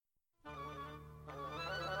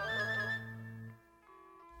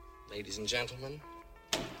Ladies and gentlemen,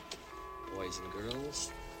 boys and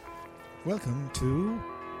girls, welcome to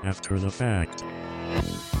After the Fact.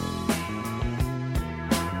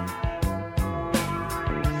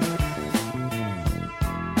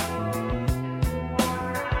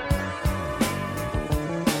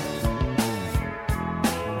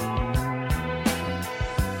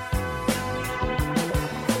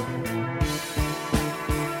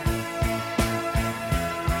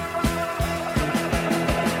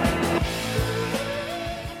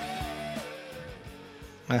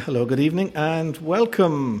 Hello, good evening, and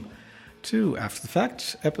welcome to After the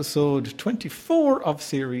Fact, episode 24 of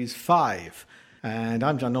Series 5. And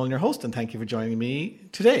I'm John Nolan, your host, and thank you for joining me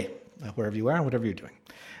today, wherever you are and whatever you're doing.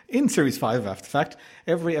 In Series 5 of After the Fact,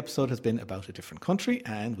 every episode has been about a different country,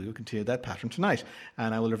 and we will continue that pattern tonight.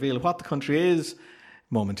 And I will reveal what the country is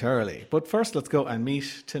momentarily. But first, let's go and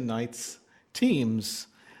meet tonight's teams.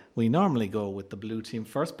 We normally go with the blue team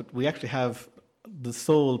first, but we actually have the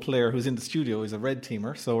sole player who's in the studio is a red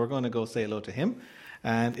teamer, so we're going to go say hello to him,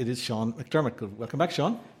 and it is Sean McDermott. Good. Welcome back,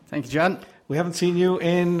 Sean. Thank you, John. We haven't seen you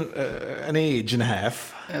in an age and a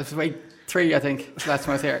half. It was week 3, I think, last time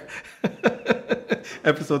I was here.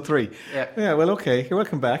 Episode 3. Yeah, well, okay. You're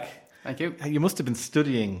welcome back. Thank you. You must have been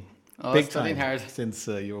studying big time hard since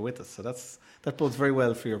you were with us, so that bodes very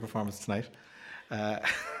well for your performance tonight.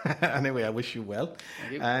 Anyway, I wish you well.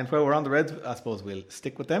 Thank you. And while we're on the Reds, I suppose we'll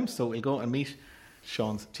stick with them, so we'll go and meet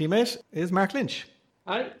Sean's teammate is Mark Lynch.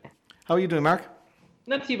 Hi. How are you doing, Mark?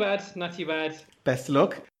 Not too bad, not too bad. Best of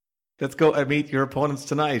luck. Let's go and meet your opponents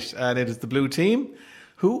tonight. And it is the blue team,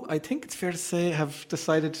 who I think it's fair to say have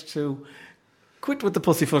decided to quit with the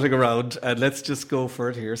pussyfooting around and let's just go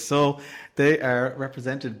for it here. So they are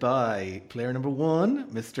represented by player number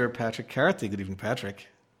 1, Mr. Patrick Carthy. Good evening, Patrick.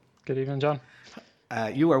 Good evening, John.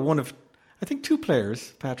 You are one of, I think, 2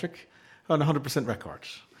 players, Patrick, on 100% record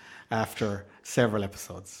after several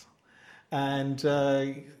episodes. And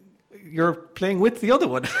you're playing with the other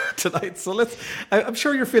one tonight. So I'm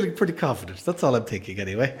sure you're feeling pretty confident. That's all I'm thinking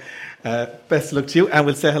anyway. Best of luck to you. And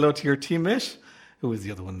we'll say hello to your teammate, who is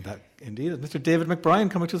the other one that indeed is Mr. David McBrien,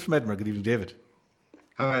 coming to us from Edinburgh. Good evening, David.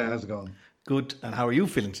 Hi, how's it going? Good. And how are you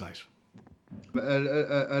feeling tonight?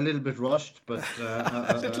 A little bit rushed, but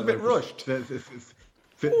a little bit rushed.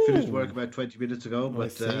 Finished work about 20 minutes ago,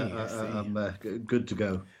 but I'm good to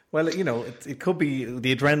go. Well, you know, it could be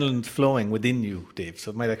the adrenaline flowing within you, Dave,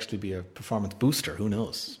 so it might actually be a performance booster. Who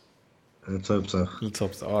knows? Let's hope so. Let's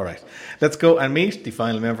hope so. All right. Let's go and meet the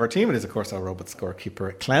final member of our team. It is, of course, our robot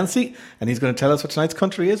scorekeeper, Clancy, and he's going to tell us what tonight's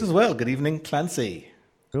country is as well. Good evening, Clancy.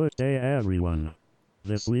 Good day, everyone.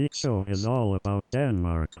 This week's show is all about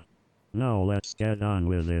Denmark. Now let's get on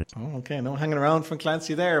with it. Oh, okay, no hanging around from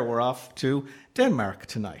Clancy there. We're off to Denmark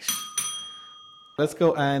tonight. Let's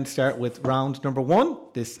go and start with round number 1.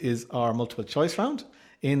 This is our multiple choice round.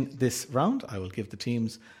 In this round, I will give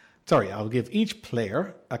each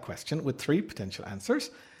player a question with 3 potential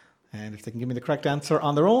answers. And if they can give me the correct answer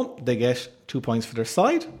on their own, they get 2 points for their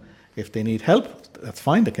side. If they need help, that's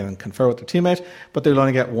fine. They can confer with their teammate, but they'll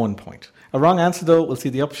only get 1 point. A wrong answer, though, we'll see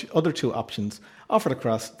the other 2 options offered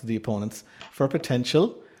across to the opponents for a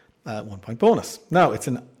potential 1 point bonus. Now, it's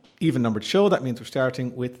an even-numbered show. That means we're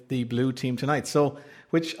starting with the blue team tonight. So,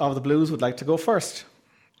 which of the blues would like to go first?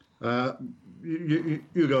 You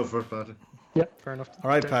go first, Patrick. Yeah, fair enough. All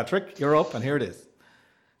right, Patrick, you're up, and here it is.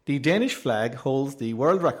 The Danish flag holds the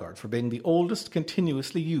world record for being the oldest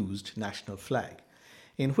continuously used national flag.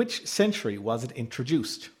 In which century was it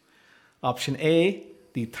introduced? Option A,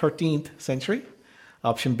 the 13th century.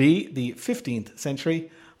 Option B, the 15th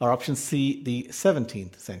century. Or option C, the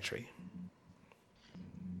 17th century.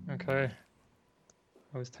 Okay.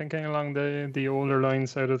 I was thinking along the older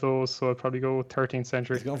lines out of those, so I'd probably go 13th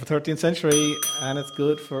century. He's going for 13th century, and it's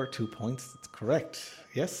good for 2 points. That's correct.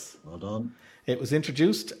 Yes. Well done. It was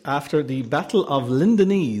introduced after the Battle of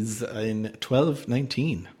Lindeniz in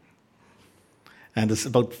 1219. And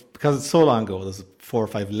because it's so long ago, there's 4 or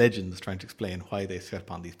 5 legends trying to explain why they set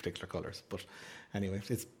upon these particular colours. But anyway,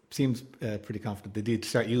 it seems pretty confident they did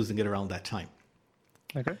start using it around that time.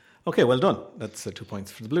 Okay, well done. That's 2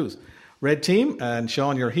 points for the Blues. Red team, and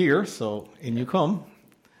Sean, you're here, so in you come.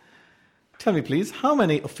 Tell me, please, how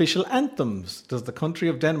many official anthems does the country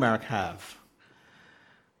of Denmark have?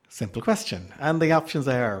 Simple question. And the options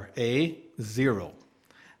are A, 0,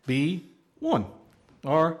 B, 1,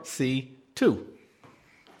 or C, 2.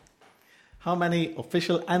 How many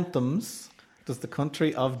official anthems does the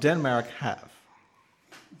country of Denmark have?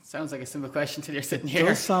 Sounds like a simple question till you're sitting It here.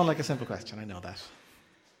 does sound like a simple question, I know that.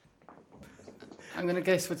 I'm going to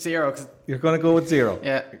guess with 0. You're going to go with 0?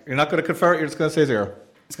 Yeah. You're not going to convert, you're just going to say 0?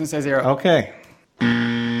 It's going to say 0. Okay.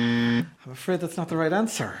 I'm afraid that's not the right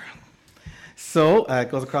answer. So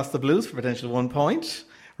it goes across the Blues for potential 1 point.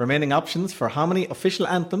 Remaining options for how many official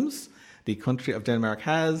anthems the country of Denmark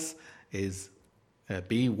has is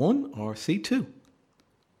B1 or C2. I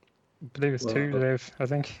believe it's two, Dave, I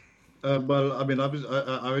think. Well, I mean,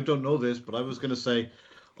 I don't know this, but I was going to say,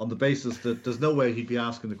 on the basis that there's no way he'd be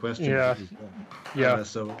asking the question. Yeah.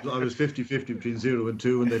 So I was 50-50 between 0 and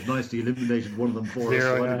 2, and they've nicely eliminated one of them for us.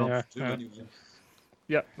 So I did opt for 2 anyway.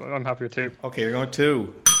 Yeah, I'm happy with 2. Okay, you're going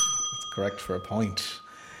 2. That's correct for a point.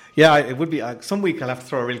 Yeah, it would be. Some week I'll have to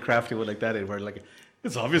throw a real crafty one like that in, where like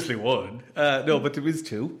it's obviously 1. No, but it is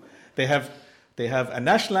 2. They have a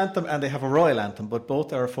national anthem and they have a royal anthem, but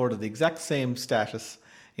both are afforded the exact same status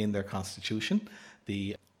in their constitution.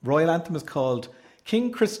 The royal anthem is called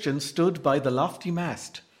King Christian Stood by the Lofty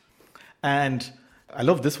Mast. And I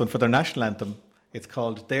love this one for their national anthem. It's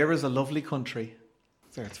called There Is a Lovely Country.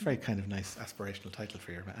 So it's a very kind of nice aspirational title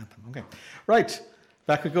for your anthem. Okay. Right.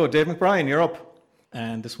 Back we go. Dave McBrien, you're up.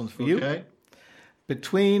 And this one's for you.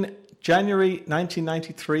 Between January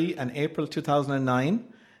 1993 and April 2009,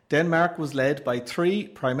 Denmark was led by 3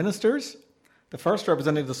 prime ministers. The first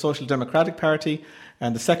representing the Social Democratic Party,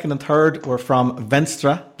 and the second and third were from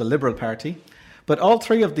Venstre, the Liberal Party. But all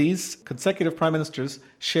 3 of these consecutive prime ministers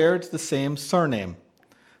shared the same surname.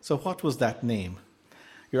 So what was that name?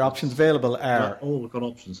 Your options available are... Oh, we've got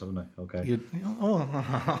options, haven't I? Okay.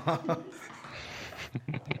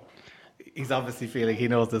 He's obviously feeling he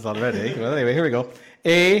knows this already. Well, anyway, here we go.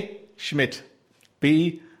 A. Schmidt.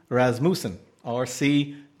 B. Rasmussen. Or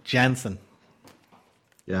C. Jansen.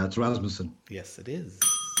 Yeah, it's Rasmussen. Yes, it is.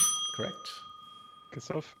 Correct. Good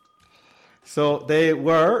stuff. So they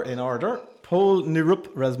were, in order, Poul Nyrup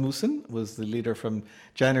Rasmussen was the leader from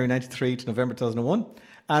January 1993 to November 2001.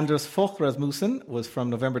 Anders Fogh Rasmussen was from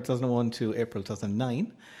November 2001 to April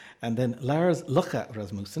 2009. And then Lars Løkke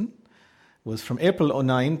Rasmussen was from April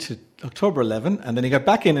 2009 to October 11. And then he got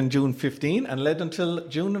back in June 15 and led until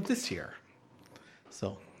June of this year.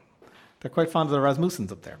 So they're quite fond of the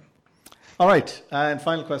Rasmussens up there. All right, and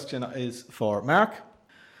final question is for Mark.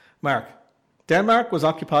 Mark, Denmark was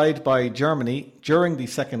occupied by Germany during the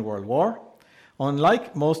Second World War.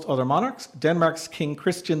 Unlike most other monarchs, Denmark's King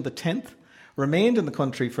Christian X remained in the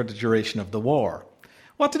country for the duration of the war.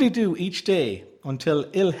 What did he do each day until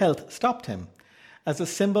ill health stopped him as a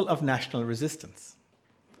symbol of national resistance?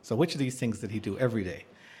 So which of these things did he do every day?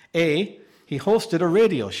 A, he hosted a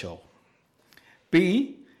radio show.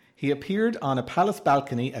 B, he appeared on a palace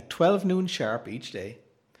balcony at 12 noon sharp each day.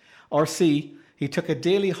 Or C, he took a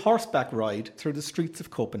daily horseback ride through the streets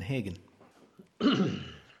of Copenhagen.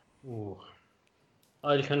 Ooh.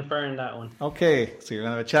 I'll confirm that one. Okay, so you're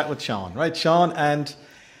going to have a chat with Sean. Right, Sean and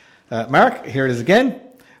Mark, here it is again.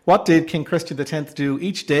 What did King Christian X do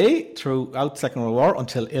each day throughout the Second World War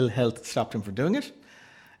until ill health stopped him from doing it?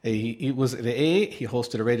 He was at A, he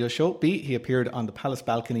hosted a radio show. B, he appeared on the palace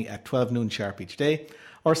balcony at 12 noon sharp each day.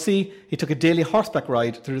 Or C, he took a daily horseback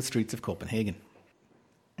ride through the streets of Copenhagen.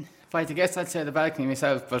 If I had to guess, I'd say the balcony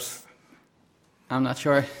myself, but I'm not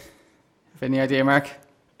sure. Have any idea, Mark?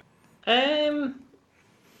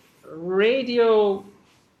 Radio.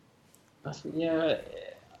 Yeah,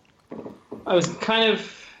 I was kind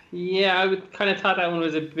of. Yeah, I would kind of thought that one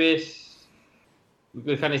was a bit.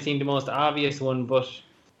 It kind of seemed the most obvious one, but.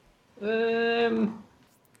 Yeah,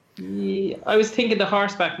 I was thinking the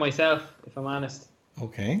horseback myself, if I'm honest.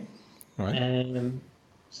 Okay, all right.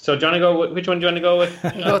 So do you want to go? Which one do you want to go with?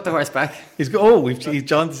 Go with the horseback.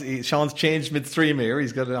 Sean's changed midstream here.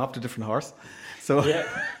 He's got to opt a different horse. So Yeah.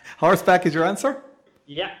 horseback is your answer?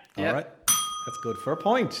 Yeah. All right. That's good for a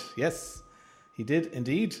point. Yes, he did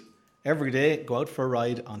indeed every day go out for a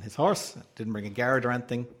ride on his horse. Didn't bring a guard or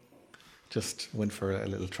anything. Just went for a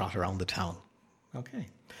little trot around the town. Okay.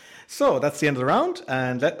 So that's the end of the round.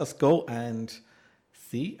 And let us go and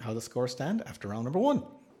see how the scores stand after round number 1.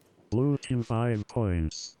 Blue team 5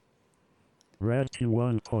 points. Red team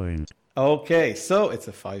 1 point. Okay, so it's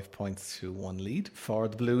a 5-1 lead for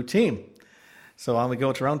the blue team. So on we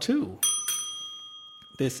go to round 2.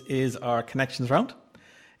 This is our connections round.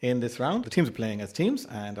 In this round, the teams are playing as teams,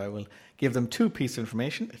 and I will give them 2 pieces of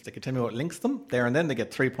information. If they can tell me what links them, there and then they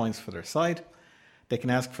get 3 points for their side. They can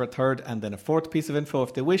ask for a third and then a fourth piece of info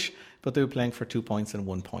if they wish, but they'll be playing for 2 points and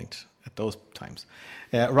 1 point at those times.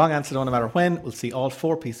 Wrong answer, no matter when. We'll see all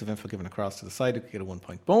 4 pieces of info given across to the side. You can get a 1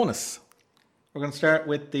 point bonus. We're going to start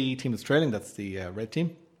with the team that's trailing. That's the red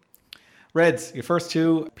team. Reds, your first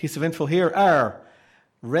 2 pieces of info here are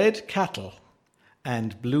red cattle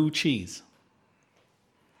and blue cheese.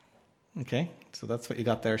 Okay, so that's what you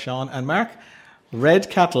got there, Sean. And Mark, red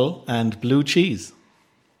cattle and blue cheese.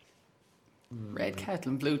 Red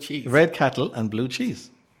cattle and blue cheese. Red cattle and blue cheese.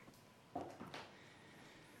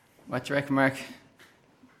 What do you reckon, Mark?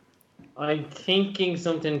 I'm thinking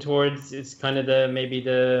something towards it's kind of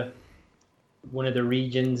one of the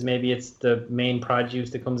regions. Maybe it's the main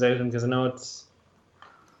produce that comes out of them, because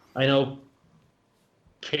I know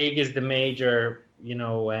pig is the major,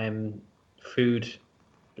 food.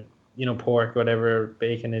 Pork, whatever,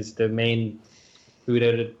 bacon is the main food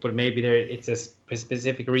out of it. But maybe it's a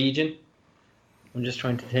specific region. I'm just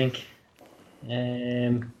trying to think. Do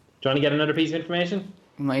you want to get another piece of information?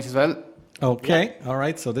 Might as well. Okay, all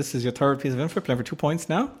right. So this is your third piece of info. Playing for 2 points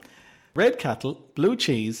now. Red cattle, blue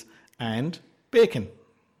cheese, and bacon.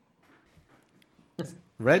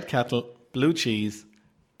 Red cattle, blue cheese,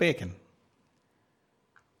 bacon.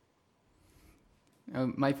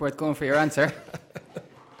 Might be worth going for your answer.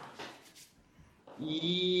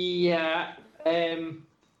 Yeah.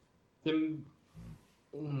 The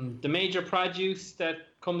major produce that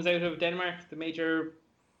comes out of Denmark, the major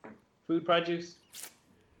food produce.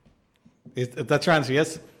 That's your answer,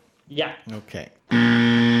 yes? Yeah. Okay.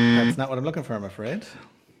 That's not what I'm looking for, I'm afraid.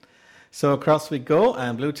 So across we go,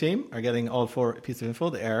 and blue team are getting all 4 pieces of info.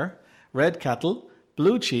 They are red cattle,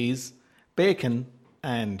 blue cheese, bacon,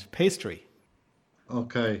 and pastry.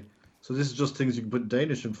 Okay. So this is just things you can put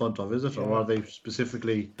Danish in front of, is it? Or are they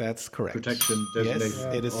specifically That's correct. protection Yes,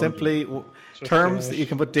 designated? it is origin? simply terms that Danish. you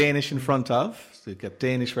can put Danish in front of. So you've got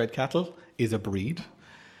Danish red cattle is a breed,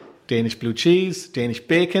 Danish blue cheese, Danish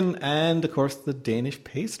bacon, and of course the Danish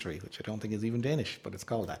pastry, which I don't think is even Danish, but it's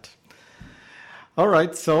called that. All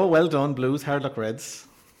right, so well done, Blues. Hard luck, Reds.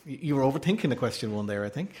 You were overthinking the question one there, I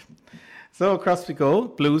think. So across we go.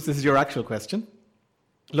 Blues, this is your actual question.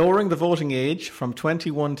 Lowering the voting age from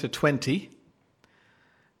 21 to 20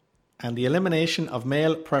 and the elimination of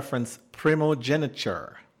male preference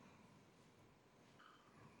primogeniture.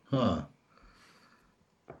 Huh.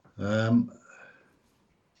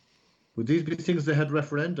 Would these be things they had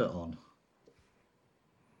referenda on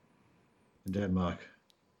in Denmark?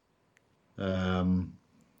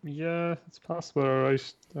 Yeah, it's possible, all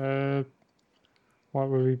right. What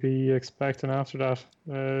would we be expecting after that?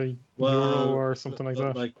 Euro or something like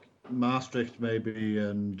that? Like Maastricht, maybe,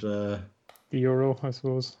 and The Euro, I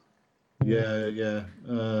suppose. yeah.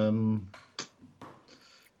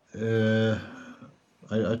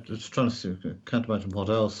 I just trying to see. Can't imagine what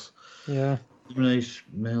else. Yeah.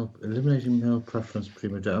 Eliminating male preference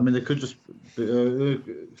primogeniture. I mean, they could just.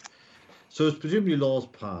 So it's presumably laws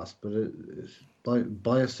passed, but it's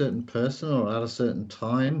by a certain person or at a certain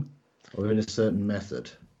time or in a certain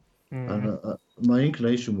method. And my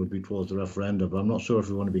inclination would be towards the referendum, but I'm not sure if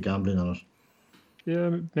we want to be gambling on it.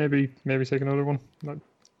 Yeah, maybe take another one.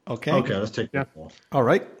 Okay. Okay, let's take Yeah. one more. All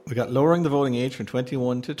right. We got lowering the voting age from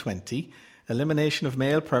 21 to 20, elimination of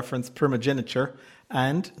male preference primogeniture,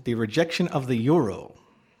 and the rejection of the euro.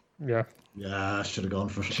 Yeah, Yeah, I should have gone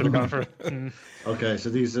for it. should have gone for it. Okay, so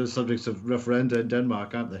these are subjects of referenda in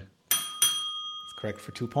Denmark, aren't they? That's correct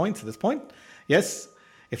for 2 points at this point. Yes,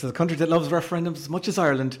 if there's a country that loves referendums as much as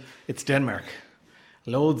Ireland, it's Denmark.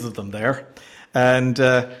 Loads of them there. And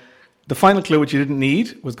the final clue, which you didn't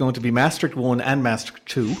need, was going to be Maastricht 1 and Maastricht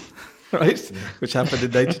 2, right? Yeah. Which happened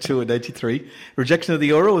in 92 and 93. Rejection of the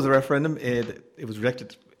euro was a referendum. It was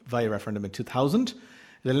rejected via referendum in 2000.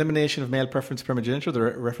 The elimination of male preference primogeniture, the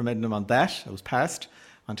referendum on that, it was passed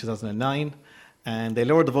on 2009. And they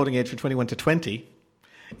lowered the voting age from 21 to 20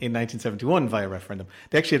 in 1971 via referendum.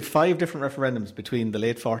 They actually had 5 different referendums between the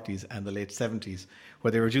late 40s and the late 70s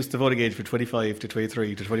where they reduced the voting age from 25 to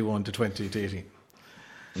 23 to 21 to 20 to 18.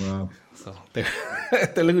 Wow. So they're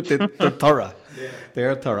thorough. Yeah.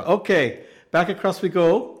 They're thorough. Okay, back across we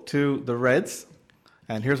go to the Reds.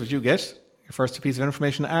 And here's what you get. Your first piece of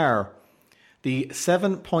information are the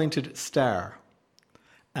 7-pointed star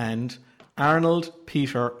and Arnold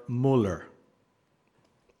Peter Muller.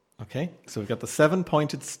 Okay, so we've got the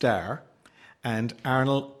 7-pointed star and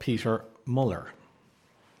Arnold Peter Muller.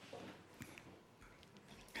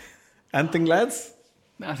 Anything, lads?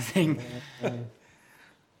 Not a thing.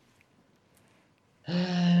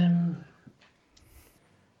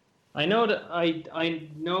 I know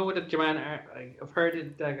that Joanne. I've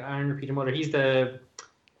heard that Arnold Peter Muller.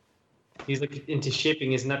 He's like into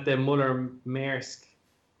shipping. Isn't that the Muller Maersk?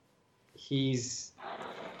 He's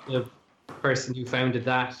the person who founded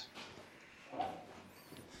that.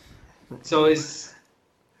 So is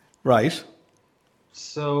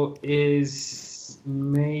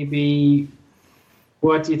maybe.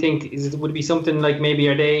 What do you think? Would it be something like maybe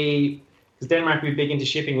are they? Because Denmark would be big into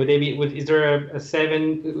shipping. Would they be? Is there a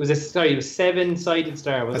 7? It was a 7-sided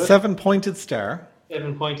star. Was it? 7-pointed star.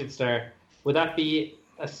 7-pointed star. Would that be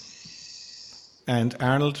a and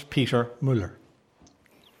Arnold Peter Muller.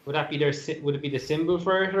 Would that be would it be the symbol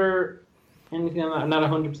for it or anything? I'm not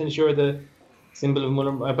 100% sure the symbol of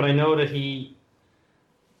Muller, but I know that he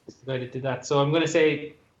is the guy that did that. So I'm going to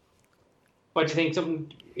say, what do you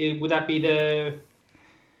think? Would that be the?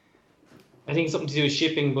 I think something to do with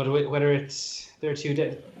shipping, but whether they're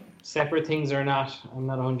two separate things or not, I'm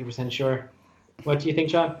not 100% sure. What do you think,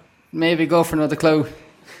 Sean? Maybe go for another clue.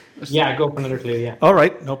 Yeah, go for another clue. Yeah. All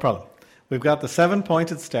right, no problem. We've got the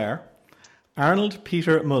 7-pointed star, Arnold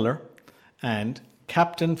Peter Muller, and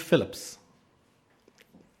Captain Phillips.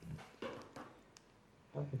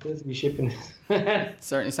 It does be shipping.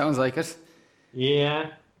 Certainly sounds like it. Yeah.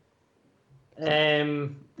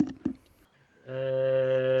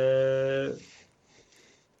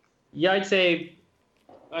 Yeah, I'd say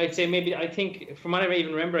maybe. I think from what I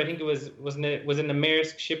even remember, I think it was in the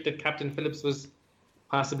Maersk ship that Captain Phillips was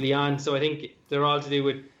possibly on. So I think they're all to do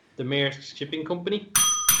with the Maersk shipping company.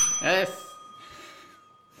 Yes.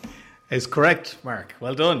 Is correct, Mark.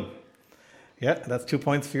 Well done. Yeah, that's 2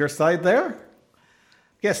 points for your side there.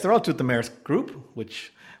 Yes, they're all to the Maersk Group,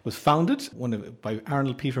 which was founded by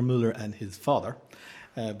Arnold Peter Muller and his father.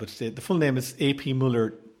 But the full name is A.P.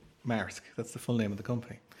 Muller Maersk. That's the full name of the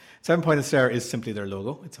company. 7-pointed star is simply their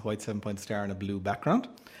logo. It's a white 7-pointed star in a blue background.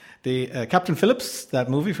 The Captain Phillips, that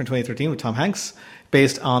movie from 2013 with Tom Hanks,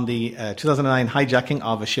 based on the 2009 hijacking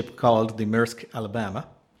of a ship called the Maersk Alabama,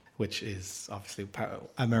 which is obviously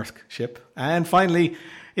a Maersk ship. And finally,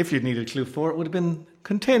 if you'd needed a clue for it, would have been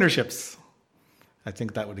container ships. I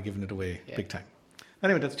think that would have given it away big time.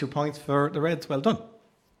 Anyway, that's 2 points for the Reds. Well done.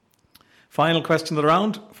 Final question of the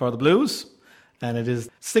round for the Blues, and it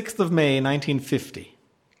is 6th of May 1950,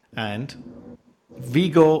 and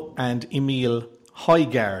Viggo and Emil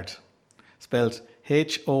Højgaard, spelled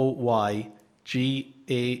Hoygaard.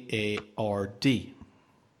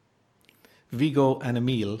 Viggo and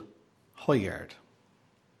Emil Højgaard.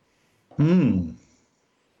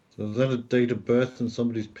 So is that a date of birth in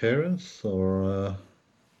somebody's parents, or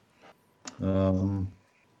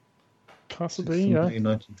Possibly, yeah.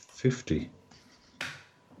 1950?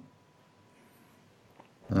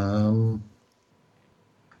 Have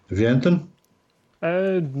you anything?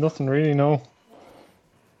 Nothing really, no.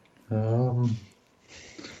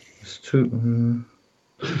 It's too.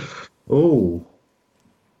 Oh.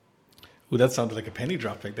 Ooh, that sounded like a penny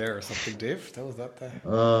dropping there or something, Dave. That was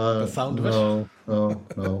the sound of it. No,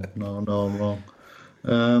 I'm wrong.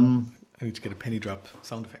 I need to get a penny drop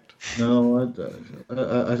sound effect. No,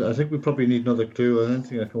 I think we probably need another clue. I don't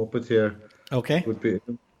think I come up with here. Okay. Would be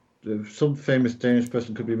some famous Danish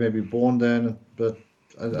person could be maybe born then, but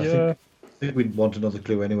I think we'd want another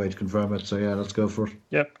clue anyway to confirm it. So yeah, let's go for it.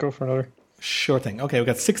 Yep, go for another. Sure thing. Okay, we've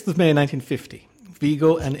got 6th of May 1950.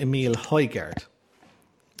 Viggo and Emil Højgaard.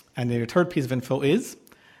 And your third piece of info is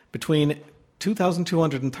between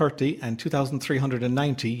 2,230 and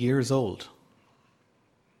 2,390 years old.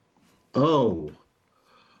 Oh,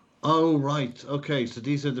 right. Okay, so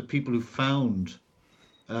these are the people who found.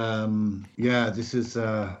 This is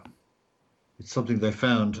it's something they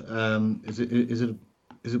found. Is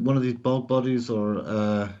it one of these bulk bodies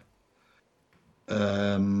or? I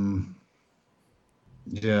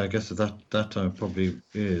guess at that time it probably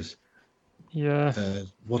is. Yeah.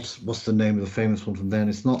 What's the name of the famous one from then?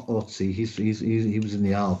 It's not Otzi. He was in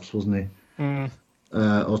the Alps, wasn't he?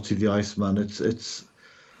 Otzi the Iceman. It's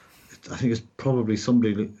I think it's probably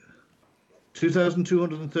somebody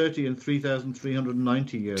 2,230 and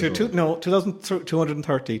 3,390 years old.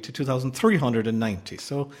 2,230 to 2,390.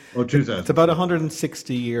 So 2,000. It's about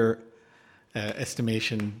 160 year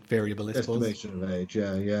estimation variable, I suppose. Estimation of age,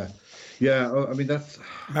 yeah. I mean, that's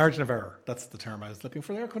margin of error. That's the term I was looking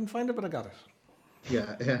for there. I couldn't find it, but I got it.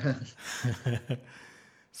 Yeah.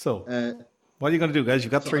 So, what are you going to do, guys?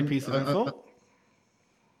 You've got three pieces of info.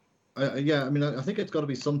 I think it's got to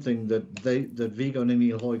be something that Viggo and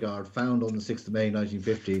Emil Højgaard found on the 6th of May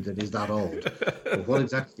 1950 that is that old. But what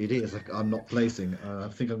exactly it is, I'm not placing. I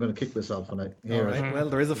think I'm going to kick myself when I hear it. All right. Well,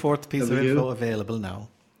 there is a fourth piece of info available now,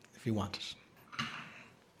 if you want it.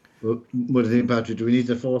 What do you think, Patrick? Do we need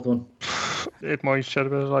the fourth one? It might shed a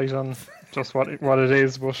bit of light on just what it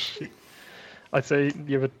is, but I'd say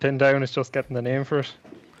you have it pinned down. It's just getting the name for it.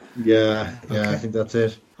 Yeah, I think that's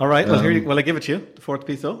it. All right, well, will I give it to you, the fourth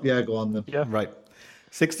piece, though? Yeah, go on then. Yeah. Right.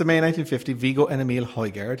 6th of May 1950, Viggo and Emil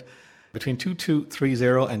Højgaard, between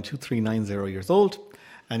 2230 and 2390 years old.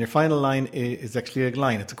 And your final line is actually a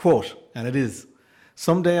line, it's a quote, and it is,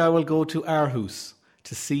 "Someday I will go to Aarhus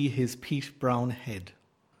to see his peat brown head."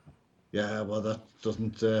 Yeah, well, that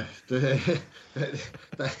doesn't.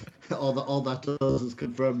 All that does is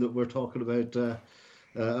confirm that we're talking about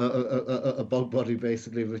a bug buddy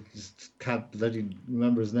basically, but just can't bloody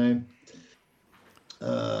remember his name.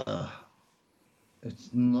 It's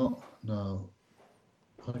not no.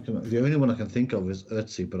 The only one I can think of is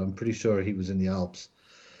Ötzi, but I'm pretty sure he was in the Alps.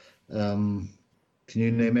 Can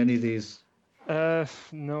you name any of these?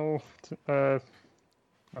 No. I'm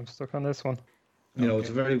stuck on this one. You know, it's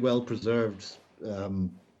a very well preserved.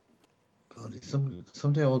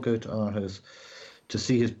 Someday I'll go to Aarhus to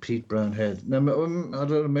see his peat brown head. Now, I don't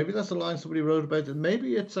know. Maybe that's a line somebody wrote about it.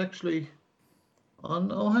 Maybe it's actually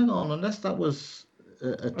on. Oh, hang on. Unless that was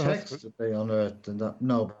a text that they unearthed, and that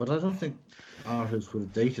no. But I don't think Aarhus would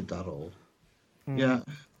have dated that old. Yeah.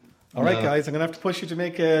 All right, guys. I'm going to have to push you to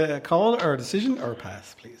make a call or a decision or a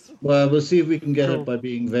pass, please. Well, we'll see if we can get it by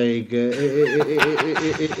being vague. Is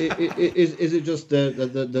it just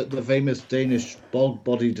the famous Danish bog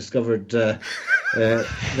body discovered then?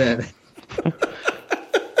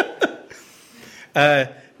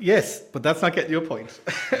 Yes, but that's not getting you a point.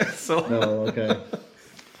 So No, okay.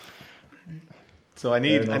 So I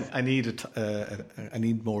need Fair enough. I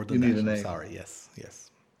need more than You need that. a I'm name. sorry. Yes. Yeah.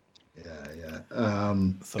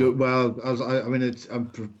 So- Good. Well, I mean,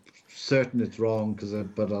 I'm certain it's wrong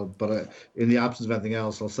but in the absence of anything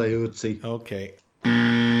else, I'll say Ötzi. Okay.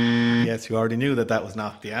 Yes, you already knew that was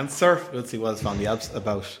not the answer. Ötzi was from the Alps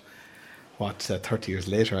about 30 years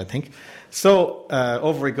later, I think. So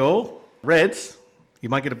over we go. Reds, you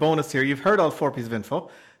might get a bonus here. You've heard all 4 pieces of info,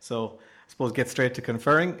 so I suppose get straight to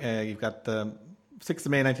conferring. You've got the 6th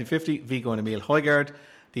of May 1950, Viggo and Emil Højgaard.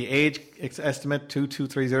 The age estimate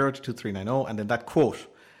 2230 to 2390, and then that quote: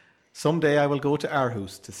 "Someday I will go to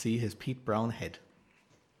Aarhus to see his peat brown head."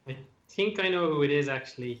 I think I know who it is,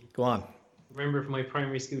 actually. Go on. Remember from my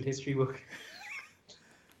primary school history book.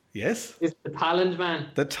 Yes, It's the Talent Man.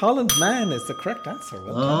 the Tolland Man is the correct answer.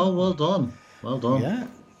 Well done. Oh, well done. Well done. Yeah,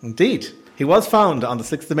 indeed. He was found on the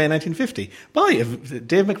 6th of May 1950 by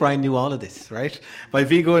Dave McRyan knew all of this, right? By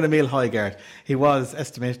Viggo and Emil Højgaard. He was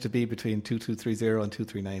estimated to be between 2230 and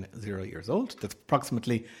 2390 years old. That's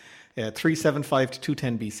approximately 375 to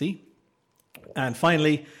 210 BC. And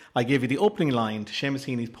finally, I gave you the opening line to Seamus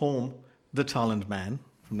Heaney's poem, The Tolland Man,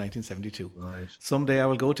 from 1972. Right. "Someday I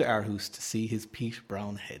will go to Aarhus to see his peat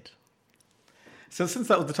brown head." So since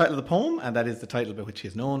that was the title of the poem, and that is the title by which he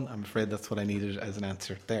is known, I'm afraid that's what I needed as an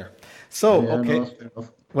answer there. So, Yeah, okay. no, that's fair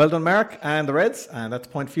enough. Well done, Mark and the Reds, and that's a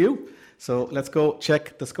point for you. So let's go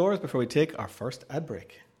check the scores before we take our first ad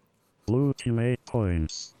break. Blue team 8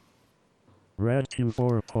 points. Red team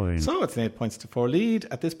 4 points. So it's an 8 points to 4 lead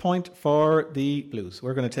at this point for the Blues.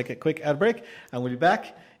 We're going to take a quick ad break, and we'll be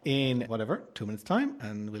back in 2 minutes' time,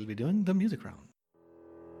 and we'll be doing the music round.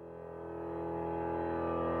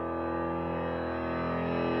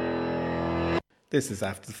 This is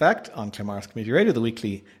After the Fact on Claremorris Community Radio, the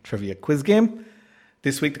weekly trivia quiz game.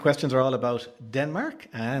 This week the questions are all about Denmark,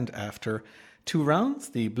 and after 2 rounds,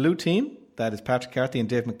 the blue team, that is Patrick Carthy and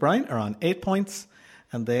Dave McBride, are on 8 points,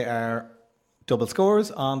 and they are double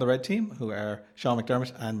scores on the red team, who are Sean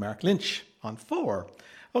McDermott and Mark Lynch on 4.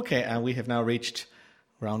 Okay, and we have now reached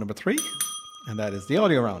round number 3, and that is the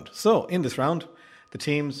audio round. So in this round, the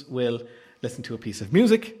teams will listen to a piece of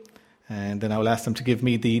music, and then I will ask them to give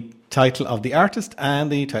me the title of the artist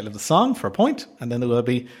and the title of the song for a point. And then there will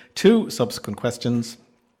be 2 subsequent questions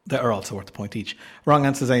that are also worth a point each. Wrong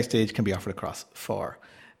answers at any stage can be offered across for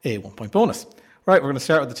a 1-point bonus. Right, we're going to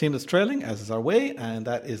start with the team that's trailing, as is our way, and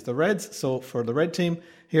that is the Reds. So for the red team,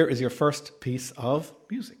 here is your first piece of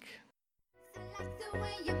music. Like the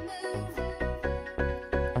way you move,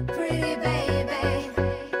 pretty baby.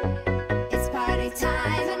 It's party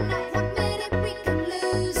time, and not 1 minute we can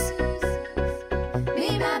lose.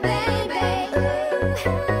 Be my baby.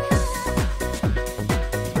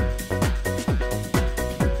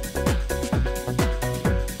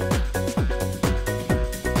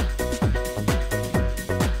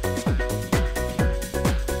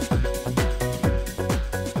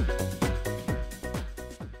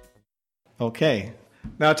 Okay.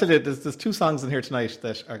 Now, I'll tell you, there's 2 songs in here tonight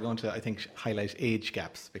that are going to, I think, highlight age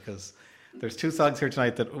gaps, because there's 2 songs here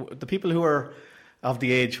tonight that the people who are of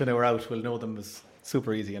the age when they were out will know them as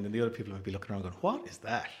super easy, and then the other people will be looking around going, what is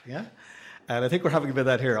that? Yeah? And I think we're having a bit of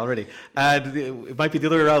that here already. And it might be the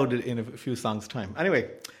other way around in a few songs' time. Anyway,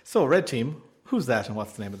 so red team, who's that and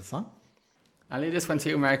what's the name of the song? I'll leave this one to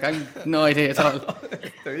you, Mark. I've no idea at all.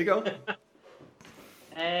 There you go.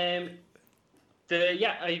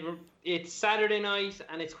 It's Saturday night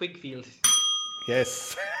and it's Whigfield.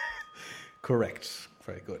 Yes. Correct.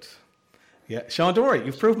 Very good. Yeah, Sean, don't worry.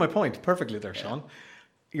 You've proved my point perfectly there, Sean.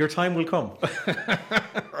 Your time will come.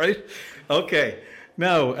 Right? Okay.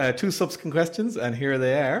 Now, 2 subsequent questions, and here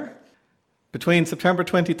they are. Between September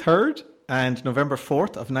 23rd and November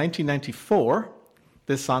 4th of 1994,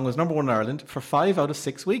 this song was number one in Ireland for 5 out of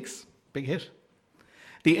 6 weeks. Big hit.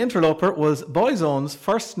 The Interloper was Boyzone's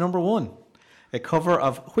first number one. A cover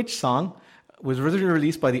of which song was originally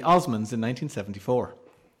released by the Osmonds in 1974.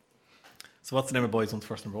 So what's the name of Boyzone's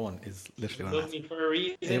first number one is literally what I'm Love asking. Me for a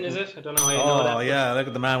Reason, is it? I don't know how you know that. Oh, yeah, look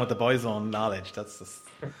at the man with the Boyzone knowledge.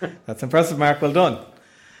 That's impressive, Mark. Well done.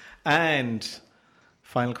 And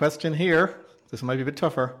final question here. This might be a bit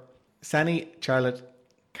tougher. Sani Charlotte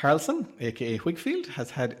Carlson, a.k.a. Whigfield,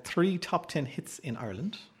 has had 3 top 10 hits in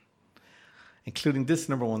Ireland, including this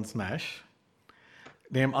number one smash.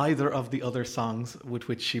 Name either of the other songs with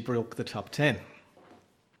which she broke the top 10.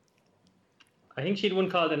 I think she'd one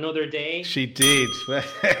called Another Day. She did. Well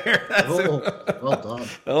done.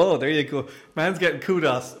 Oh, there you go. Man's getting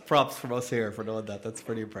kudos, props from us here for knowing that. That's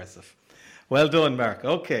pretty impressive. Well done, Mark.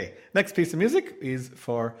 Okay, next piece of music is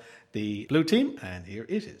for the blue team, and here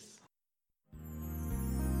it is.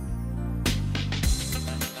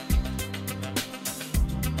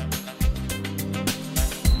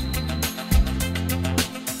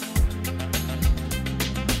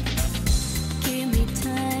 Give me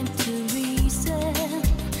time to reason.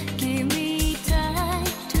 Give me time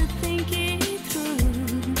to think it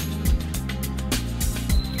through.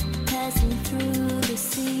 Passing through the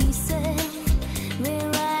season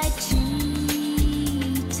where I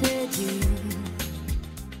cheated you.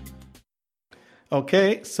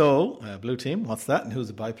 Okay, so blue team, what's that, and who's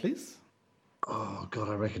it by, please? Oh God,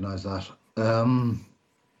 I recognise that.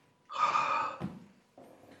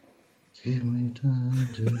 Give me time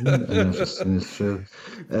to. I'm just singing this through.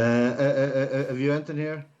 Have you anything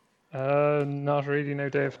here? Not really, no,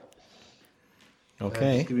 Dave.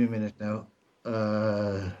 Okay. Just give me a minute now.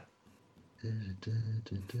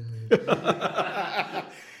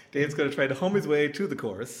 Dave's going to try to hum his way to the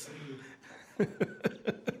chorus.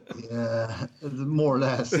 Yeah, more or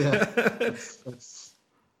less. Yeah. That's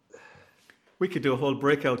We could do a whole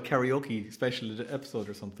breakout karaoke special episode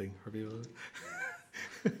or something for people.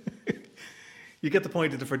 You get the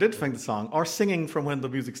point of identifying the song or singing from when the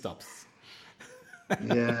music stops.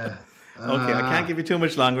 yeah. Okay, I can't give you too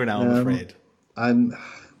much longer now, I'm afraid.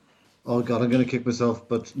 Oh God, I'm going to kick myself,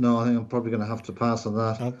 but no, I think I'm probably going to have to pass on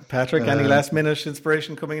that. Patrick, any last minute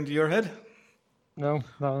inspiration coming into your head? No,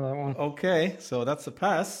 not on that one. Okay, so that's a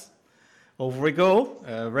pass. Over we go.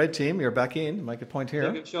 Red team, you're back in. Make a point I think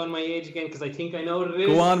here. I'm showing my age again because I think I know what it is.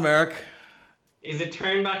 Go on, Mark. Is it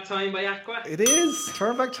Turn Back Time by Aqua? It is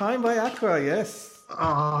Turn Back Time by Aqua, yes.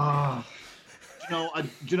 Ah, do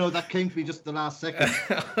you know that came to me just the last second.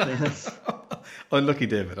 Yes. Unlucky,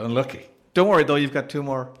 David, unlucky. Don't worry, though, you've got two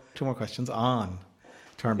more questions on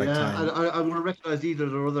Turn Back Time. I would have recognised either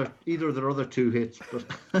of their other 2 hits, but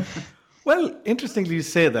Well, interestingly you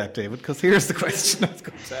say that, David, because here's the question I was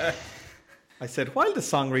going to ask. I said, while the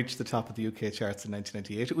song reached the top of the UK charts in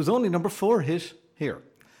 1998, it was only number 4 hit here.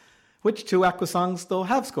 Which 2 Aqua songs, though,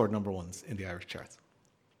 have scored number 1s in the Irish charts?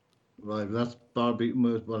 right, that's Barbie.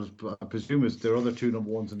 Well, I presume it's their other 2 number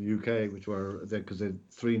 1s in the UK, which were because they had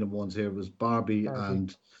 3 number 1s here was Barbie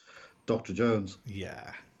and Dr. Jones.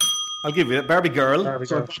 Yeah. I'll give you it. Barbie Girl. Barbie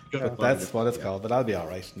Sorry, Girl. Barbie Girl. But that's what it's called, but I'll be all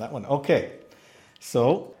right in that one. Okay.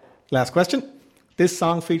 So, last question. This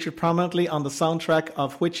song featured prominently on the soundtrack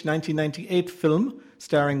of which 1998 film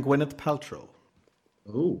starring Gwyneth Paltrow?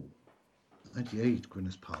 Oh, 98,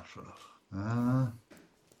 Gwyneth Paltrow.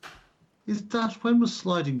 Is that, when was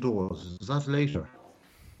Sliding Doors? Is that later?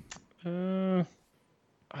 I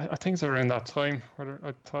think it's around that time.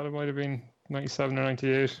 I thought it might have been 97 or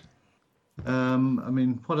 98. I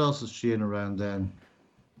mean, what else is she in around then?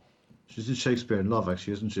 She's in Shakespeare in Love,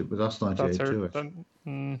 actually, isn't she? But that's 98 That's her.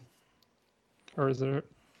 too. Or is it?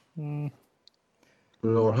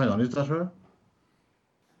 Or hang on, is that her?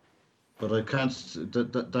 But I can't.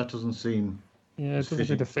 That doesn't seem. Yeah, it doesn't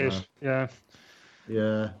seem to fitting. fit. Yeah.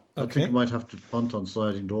 Yeah, I Okay. think I might have to punt on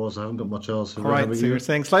Sliding Doors. I haven't got much else. All right, so you're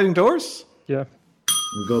saying Sliding Doors? Yeah.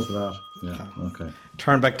 We'll go for that. Yeah. Okay.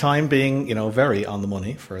 Turn Back Time being, very on the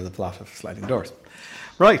money for the plot of Sliding Doors.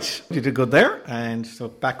 Right, you did good there. And so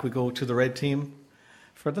back we go to the red team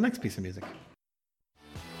for the next piece of music.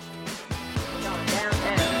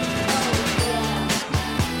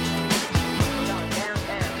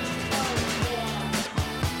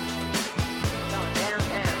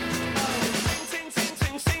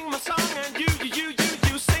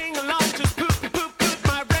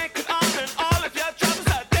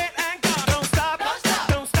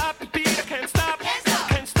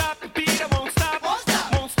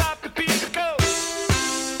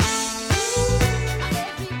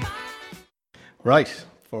 Right,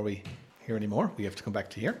 before we hear any more, we have to come back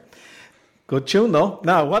to here. Good tune, though.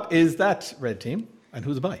 Now, what is that, Red Team? And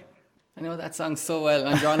who's it by? I know that song so well.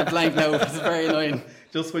 I'm drawing a blank now. It's very annoying.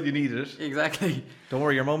 Just when you needed it. Exactly. Don't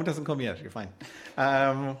worry, your moment hasn't come yet. You're fine.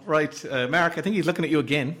 Right, Mark, I think he's looking at you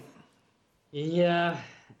again. Yeah,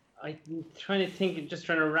 I'm trying to think, just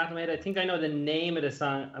trying to rattle my head. I think I know the name of the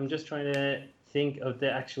song. I'm just trying to think of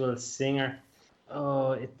the actual singer.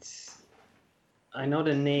 Oh, I know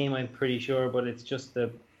the name, I'm pretty sure, but it's just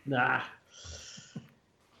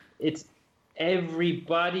it's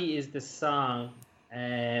Everybody is the song,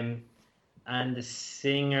 and the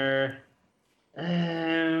singer.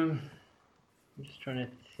 I'm just trying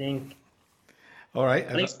to think. All right. I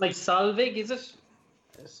think it's like Solvig, is it?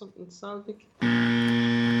 Something Solvig?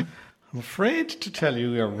 I'm afraid to tell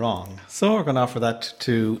you you're wrong. So we're going to offer that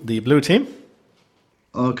to the blue team.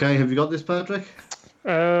 Okay, have you got this, Patrick?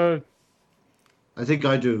 Okay. I think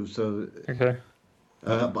I do. So Okay.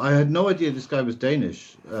 but I had no idea this guy was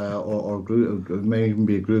Danish, or group, or may even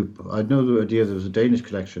be a group. I had no idea there was a Danish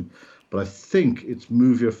collection, but I think it's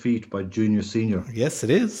 "Move Your Feet" by Junior Senior. Yes, it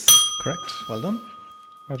is. Correct. Well done.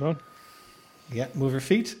 Well done. Yeah, Move Your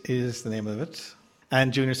Feet is the name of it.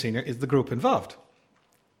 And Junior Senior is the group involved.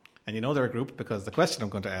 And you know they're a group because the question I'm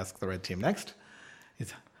going to ask the red team next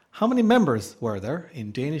is how many members were there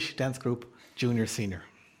in Danish dance group Junior Senior?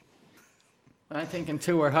 I'm thinking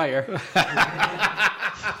 2 or higher.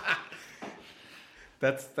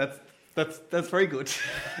 That's very good.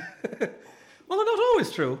 Well, they're not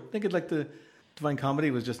always true. I think like the Divine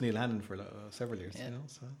Comedy was just Neil Hannon for several years. Yeah. You know.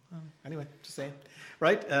 So anyway, just saying.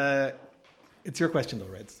 Right. It's your question though,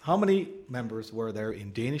 Reds. How many members were there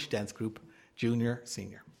in Danish dance group Junior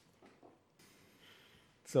Senior?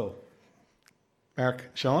 So,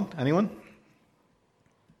 Mark, Sean, anyone?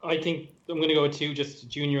 I think I'm going to go with 2, just a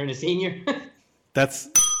junior and a senior. That's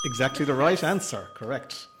exactly the right answer.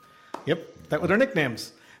 Correct. Yep, that were their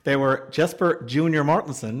nicknames. They were Jesper Junior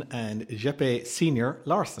Mortensen and Jeppe Senior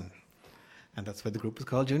Larsen. And that's why the group was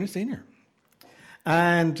called Junior Senior.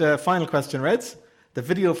 And final question, Reds. The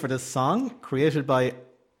video for this song, created by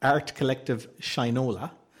art collective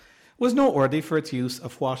Shinola, was noteworthy for its use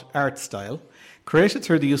of what art style, created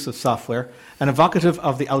through the use of software and evocative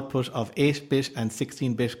of the output of 8-bit and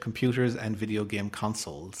 16-bit computers and video game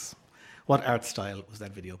consoles. What art style was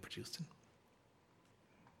that video produced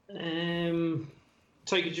in?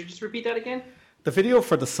 Sorry, could you just repeat that again? The video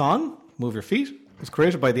for the song, Move Your Feet, was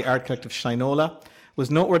created by the art collective Shinola, was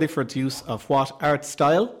noteworthy for its use of what art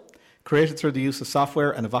style, created through the use of software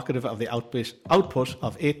and evocative of the output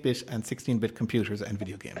of 8-bit and 16-bit computers and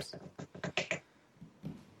video games.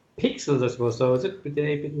 Pixels, I suppose, so is it? With the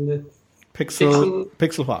 8-bit and the...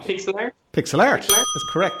 Pixel what? Pixel art? Pixel art. That's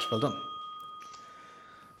correct. Well done.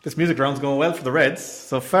 This music round's going well for the Reds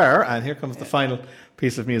so far, and here comes the final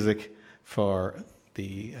piece of music for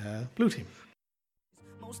the blue team.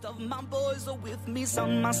 Most of my boys are with me,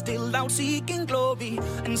 some are still out seeking glory,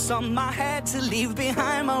 and some I had to leave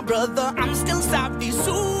behind. My brother, I'm still savvy,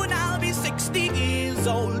 soon I'll be 60 years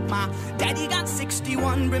old. My daddy got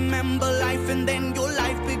 61, remember life and then your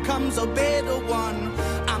life becomes a better one.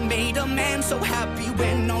 I made a man so happy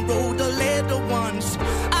when I wrote a letter once.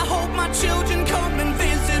 I hope my children come and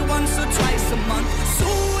visit once or twice a month.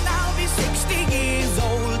 Soon I'll be 60 years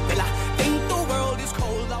old. Will I think the world is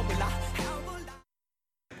cold, or will I have a life?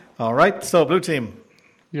 All right, so blue team.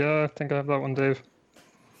 Yeah, I think I have that one, Dave.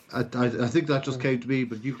 I think that just came to me,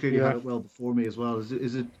 but you clearly had it well before me as well.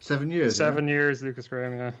 Is it 7 years? 7 years, Lucas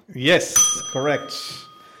Graham, yeah. Yes, correct.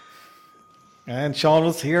 And Sean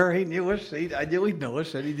was here. He knew it. I knew he'd know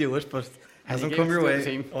it, and he knew it, but hasn't come your way.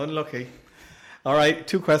 Team. Unlucky. All right,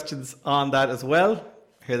 2 questions on that as well.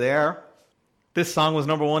 Here they are. This song was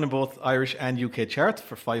number 1 in both Irish and UK charts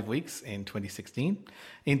for 5 weeks in 2016.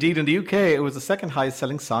 Indeed, in the UK, it was the second highest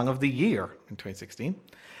selling song of the year in 2016.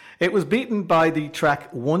 It was beaten by the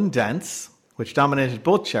track One Dance, which dominated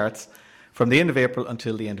both charts from the end of April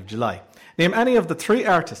until the end of July. Name any of the 3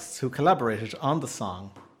 artists who collaborated on the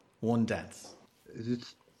song One Dance.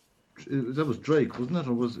 That was Drake, wasn't it?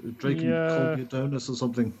 Or was it Drake and Colby Adonis or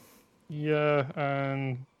something? Yeah,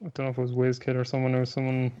 and I don't know if it was WizKid or someone or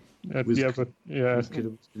someone.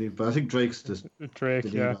 WizKid, but I think Drake's just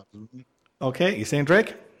Drake, yeah. Okay, you saying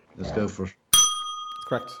Drake? Let's go for it.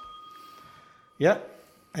 Correct. Yeah,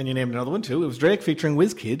 and you named another one too. It was Drake featuring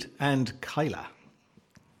WizKid and Kyla.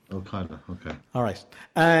 Oh, Kyla, okay. All right,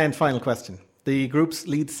 and final question. The group's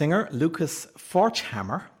lead singer, Lucas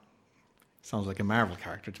Forchhammer, sounds like a Marvel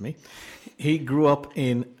character to me. He grew up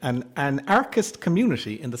in an anarchist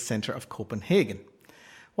community in the centre of Copenhagen.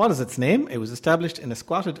 What is its name? It was established in a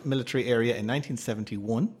squatted military area in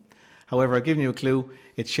 1971, However, I've given you a clue.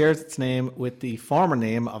 It shares its name with the former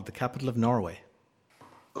name of the capital of Norway.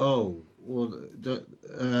 Oh, well,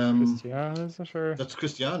 Christiania, is it? Or... that's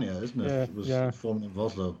Christiania, isn't it? Yeah, It was yeah. formed in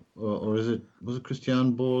Oslo. Or was it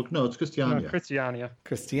Christianborg? No, it's Christiania. No, Christiania.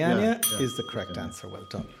 Christiania Yeah, is the correct Christiania. answer. Well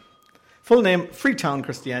done. Full name, Freetown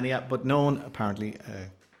Christiania, but known apparently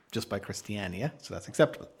just by Christiania, so that's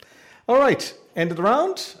acceptable. All right, end of the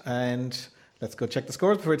round, and let's go check the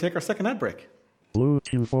scores before we take our second ad break. Blue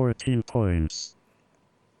team 14 points.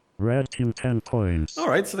 Red team 10 points. All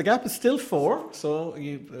right, so the gap is still 4, so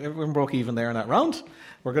everyone broke even there in that round.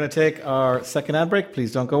 We're going to take our second ad break.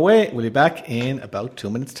 Please don't go away. We'll be back in about 2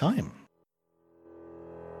 minutes' time.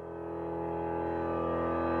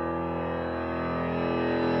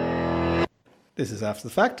 This is After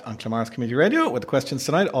the Fact on Clamars Community Radio, with the questions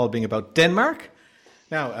tonight all being about Denmark.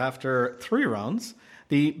 Now, after 3 rounds,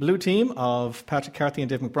 the blue team of Patrick Carthy and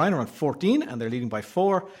Dave McBride are on 14, and they're leading by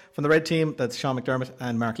 4. From the red team, that's Sean McDermott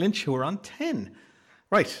and Mark Lynch, who are on 10.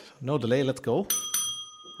 Right, no delay, let's go.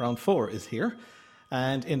 Round 4 is here.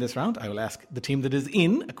 And in this round, I will ask the team that is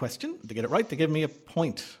in a question. If they get it right, they give me a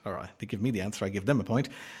point. Or they give me the answer, I give them a point.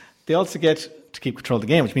 They also get to keep control of the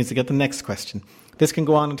game, which means they get the next question. This can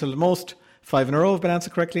go on until the most 5 in a row have been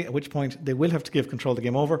answered correctly, at which point they will have to give control of the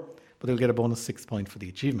game over, but they'll get a bonus 6 point for the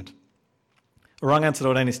achievement. A wrong answer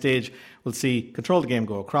at any stage will see control of the game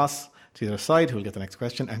go across to the other side, who will get the next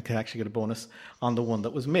question and can actually get a bonus on the one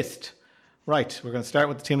that was missed. Right, we're going to start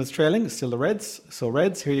with the team that's trailing. It's still the Reds. So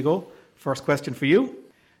Reds, here you go. First question for you.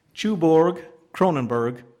 Tuborg,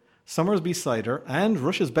 Kronenberg, Somersby Cider and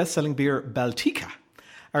Russia's best-selling beer Baltika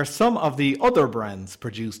are some of the other brands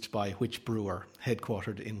produced by which brewer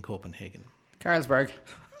headquartered in Copenhagen? Carlsberg.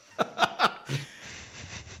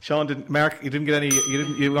 Sean, Mark, you didn't get any.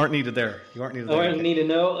 You weren't needed there. You weren't needed. Oh, there. I need to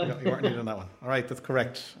know. You weren't needed on that one. All right, that's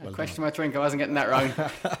correct. Well Question my drink. I wasn't getting that wrong.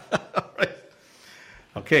 right.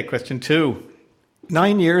 Okay, question 2.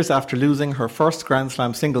 9 years after losing her first Grand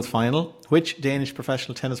Slam singles final, which Danish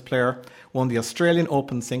professional tennis player won the Australian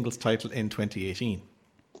Open singles title in 2018?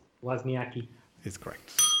 Wozniacki. Is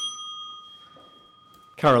correct.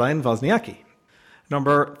 Caroline Wozniacki.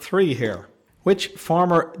 Number 3 here. Which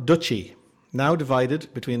former duchy, now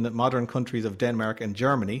divided between the modern countries of Denmark and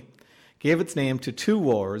Germany, gave its name to 2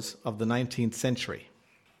 wars of the 19th century?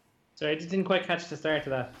 Sorry, I just didn't quite catch the start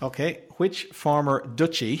of that. Okay. Which former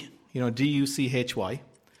duchy, D-U-C-H-Y,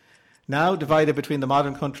 now divided between the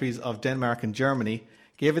modern countries of Denmark and Germany,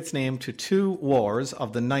 gave its name to 2 wars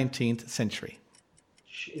of the 19th century?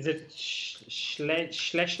 Is it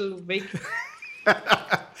Schleswig?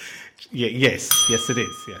 Yes, it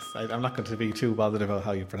is. Yes, I'm not going to be too bothered about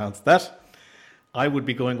how you pronounce that. I would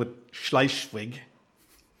be going with Schleswig.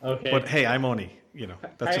 Okay. But hey, I'm only,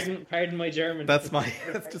 that's pardon my German. that's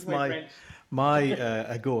just my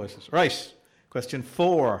a go at it. Right. Question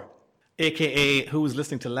 4, aka who was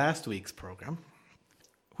listening to last week's programme.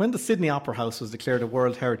 When the Sydney Opera House was declared a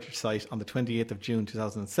World Heritage Site on the 28th of June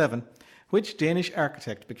 2007, which Danish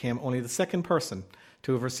architect became only the second person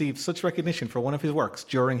to have received such recognition for one of his works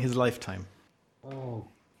during his lifetime?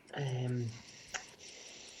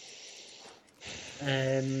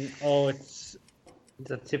 It's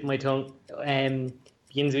the tip of my tongue.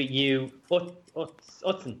 Begins with U.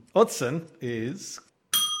 Utzon. Utzon is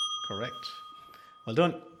correct. Well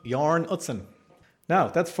done, Jorn Utzon. Now,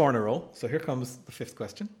 that's 4 in a row, so here comes the 5th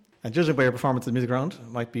question. And judging by your performance at the music round, it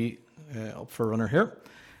might be up for a runner here.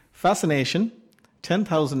 Fascination,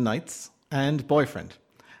 10,000 Nights, and Boyfriend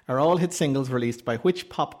are all hit singles released by which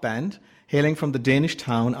pop band hailing from the Danish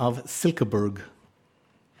town of Silkeborg?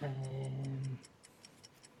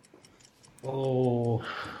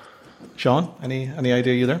 Sean, any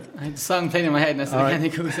idea you there? I had the song playing in my head and I said, I can't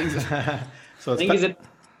think who sings it. So I think is it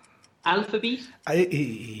Alphabet? Yes,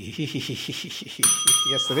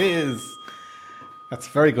 it is. That's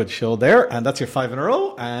a very good show there, and that's your 5 in a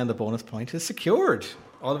row, and the bonus point is secured.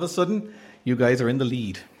 All of a sudden, you guys are in the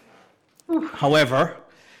lead. However,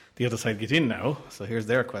 the other side get in now, so here's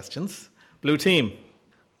their questions. Blue team.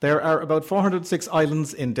 There are about 406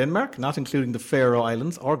 islands in Denmark, not including the Faroe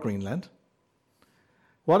Islands or Greenland.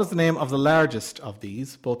 What is the name of the largest of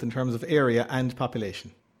these, both in terms of area and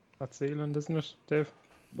population? That's Zealand, isn't it, Dave?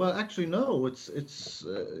 Well, actually, no.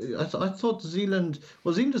 I thought Zealand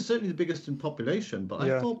is certainly the biggest in population, but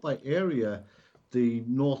Yeah. I thought by area, the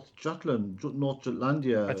North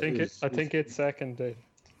Jutlandia. I think it's second, Dave.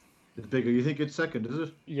 It's bigger. You think it's second, is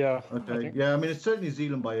it? Yeah. Okay. Yeah, I mean it's certainly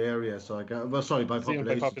Zealand by area, so I guess. Well, sorry, by Zealand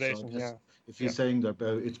population. by population, so I guess yeah. If you're saying that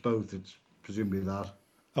it's both, it's presumably that.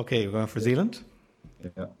 Okay, we're going for Zealand.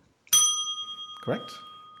 Yeah. Correct.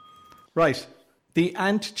 Right. The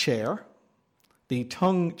ant chair, the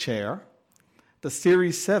tongue chair, the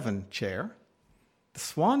Series 7 chair, the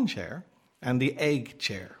swan chair, and the egg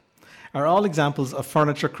chair are all examples of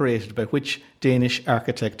furniture created by which Danish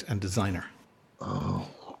architect and designer? Oh,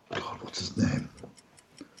 God, what's his name?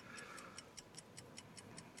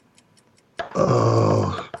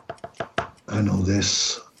 Oh, I know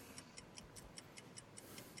this.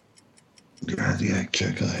 Yeah, the egg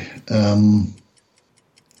chair guy.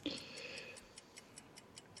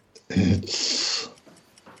 It's...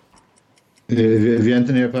 Have you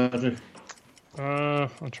anything here, Patrick?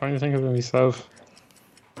 I'm trying to think of it myself.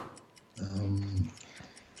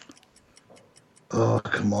 Oh,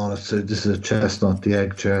 come on. This is a chestnut, the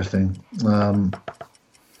egg chair thing.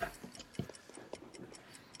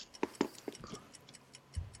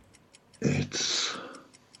 It's...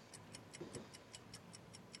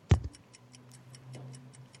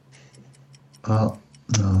 Oh,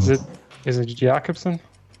 no. Is it Jakobsen?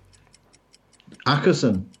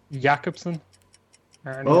 Ackerson. Jakobsen?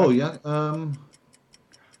 Oh, yeah. I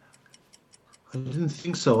didn't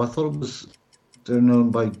think so. I thought it was... They're known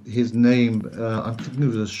by his name. I'm thinking it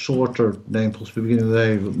was a shorter name, plus the beginning of the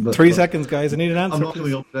name. But, 3 seconds, guys. I need an answer. I'm not please.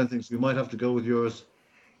 coming up with anything, so we might have to go with yours.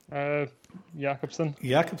 Jakobsen.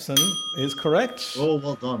 Jakobsen is correct. Oh,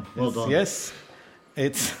 well done. Well done. Yes,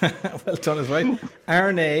 it's well done is right.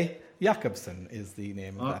 Arne Jakobsen is the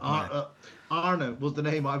name of that man. Arne was the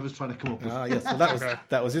name I was trying to come up with. Yes, so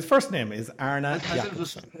that was his first name, is Arne I said it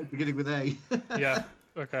was Jakobsen. beginning with A. Yeah.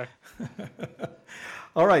 Okay.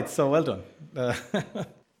 All right, so well done.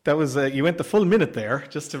 That was you went the full minute there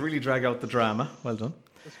just to really drag out the drama. Well done.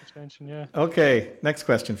 Just for tension, yeah. Okay, next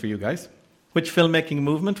question for you guys. Which filmmaking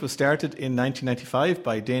movement was started in 1995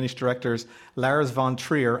 by Danish directors Lars von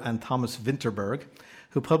Trier and Thomas Vinterberg,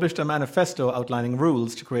 who published a manifesto outlining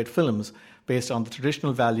rules to create films based on the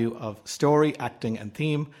traditional value of story, acting and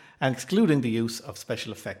theme, and excluding the use of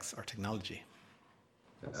special effects or technology?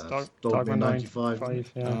 Dogma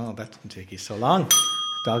 95. Yeah. Oh, that didn't take you so long.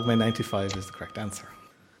 Dogma 95 is the correct answer.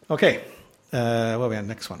 Okay, well, we have the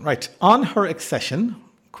next one. Right. On her accession,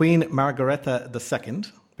 Queen Margaretha II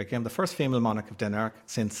became the first female monarch of Denmark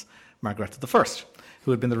since Margaretha I,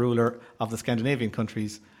 who had been the ruler of the Scandinavian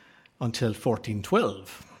countries until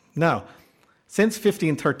 1412. Now, since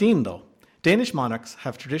 1513, though, Danish monarchs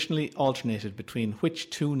have traditionally alternated between which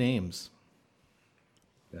two names?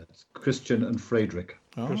 Yeah, it's Christian and Frederick.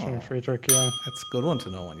 Oh, Christian Friedrich, yeah. that's a good one to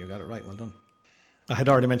know, and you got it right. Well done. I had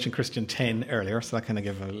already mentioned Christian X earlier, so that kind of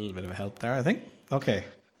gave a little bit of a help there, I think. Okay.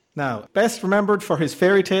 Now, best remembered for his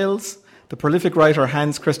fairy tales, the prolific writer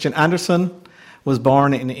Hans Christian Andersen was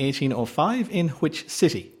born in 1805 in which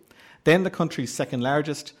city? Then the country's second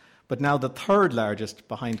largest, but now the third largest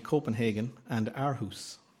behind Copenhagen and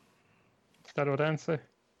Aarhus. Is that Odense?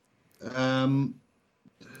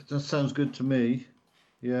 That sounds good to me.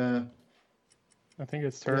 Yeah. I think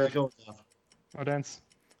it's Yeah, third. go with that. Odense.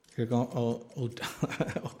 You're going,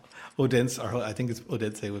 Odense, or I think it's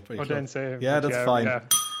Odense. With pretty Odense. close. Yeah, that's fine. Yeah.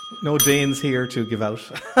 No Danes here to give out.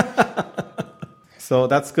 So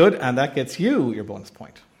that's good, and that gets you your bonus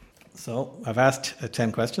point. So I've asked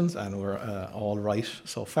 10 questions, and we're all right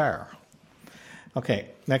so far. Okay,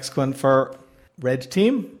 next one for Red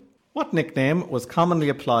Team. What nickname was commonly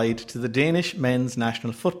applied to the Danish men's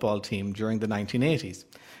national football team during the 1980s,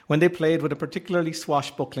 when they played with a particularly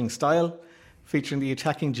swashbuckling style, featuring the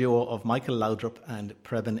attacking duo of Michael Laudrup and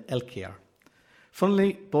Preben Elkjær?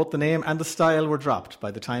 Funnily, both the name and the style were dropped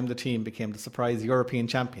by the time the team became the surprise European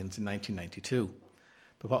champions in 1992.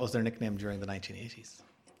 But what was their nickname during the 1980s?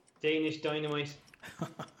 Danish Dynamite.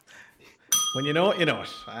 When you know it, you know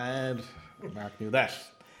it. And Mark knew that.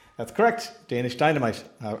 That's correct. Danish Dynamite.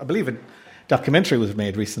 I believe a documentary was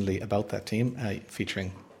made recently about that team,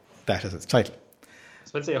 featuring that as its title.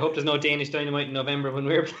 So I'd say I hope there's no Danish Dynamite in November when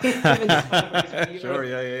we're playing. Sure,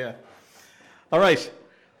 yeah. All right.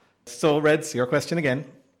 So, Reds, your question again.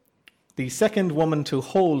 The second woman to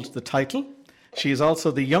hold the title. She is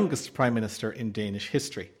also the youngest Prime Minister in Danish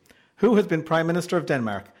history. Who has been Prime Minister of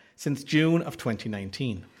Denmark since June of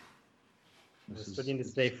 2019? I was studying this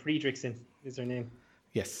today. Friedrichsen is her name.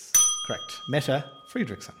 Yes, correct. Mette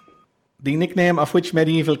Frederiksen. The nickname of which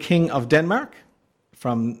medieval king of Denmark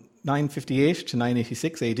from 958 to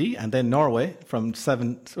 986 AD, and then Norway from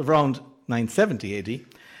around 970 AD,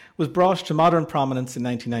 was brought to modern prominence in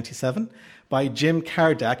 1997 by Jim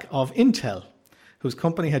Kardach of Intel, whose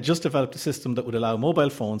company had just developed a system that would allow mobile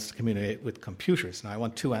phones to communicate with computers. Now, I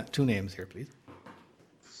want two names here, please.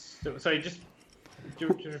 So, sorry, just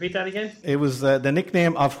do you repeat that again? It was the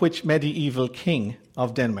nickname of which medieval king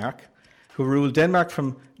of Denmark, who ruled Denmark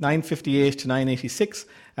from 958 to 986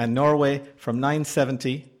 and Norway from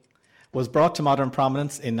 970, was brought to modern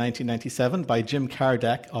prominence in 1997 by Jim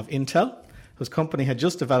Kardec of Intel, whose company had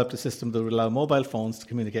just developed a system that would allow mobile phones to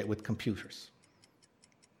communicate with computers?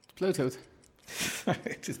 Bluetooth.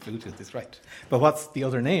 It is Bluetooth, is right. But what's the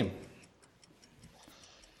other name?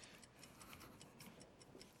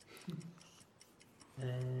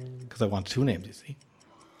 Because I want two names, you see.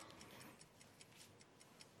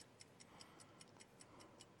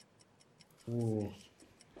 Ooh.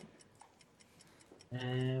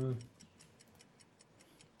 And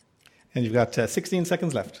you've got 16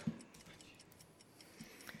 seconds left.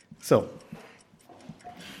 So,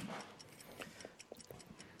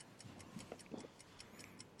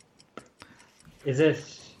 Is it?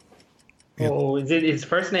 Yeah. Oh, is it his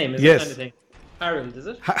first name? Is Yes. it kind of thing? Harold, is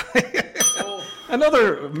it?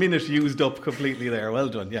 another minute used up completely there. Well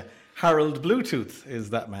done, yeah. Harold Bluetooth is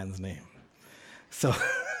that man's name. So,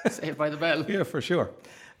 Saved by the bell. yeah, for sure.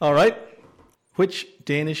 All right. Which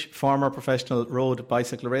Danish former professional road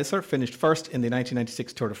bicycle racer finished first in the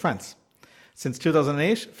 1996 Tour de France? Since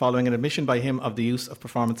 2008, following an admission by him of the use of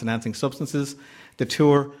performance-enhancing substances, the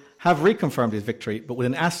Tour have reconfirmed his victory, but with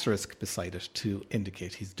an asterisk beside it to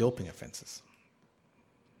indicate his doping offences.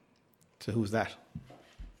 So who's that?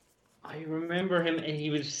 I remember him, and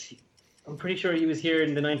he was. I'm pretty sure he was here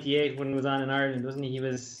in the '98 when it was on in Ireland, wasn't he? He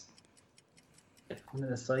was one of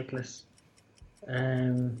the cyclists.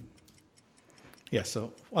 Yeah,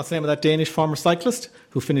 so what's the name of that Danish former cyclist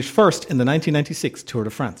who finished first in the 1996 Tour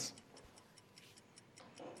de France?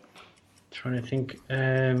 Trying to think.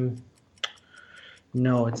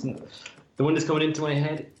 No, it's not. The one that's coming into my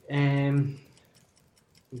head. I think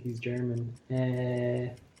he's German.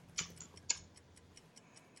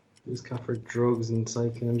 He was caught for drugs and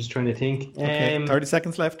cycling. I'm just trying to think. Okay, 30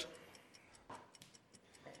 seconds left.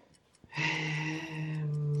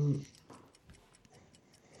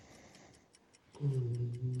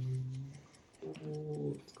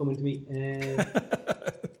 It's coming to me.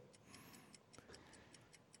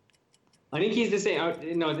 I think he's the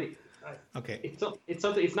same. No, Okay. it's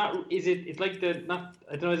something. It's not. Is it? It's like the not.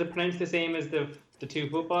 I don't know. Is it pronounced the same as the two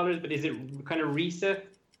footballers? But is it kind of Risa?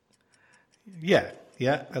 Yeah,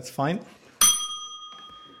 that's fine.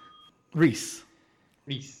 Reese.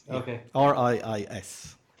 Reese. Okay.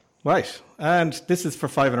 R-I-I-S. Right, and this is for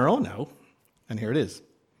 5 in a row now, and here it is.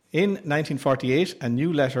 In 1948, a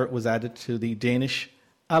new letter was added to the Danish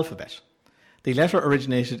alphabet. The letter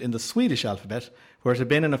originated in the Swedish alphabet, where it had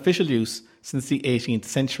been in official use since the 18th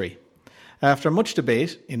century. After much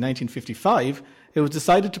debate, in 1955, it was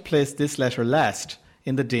decided to place this letter last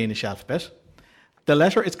in the Danish alphabet. The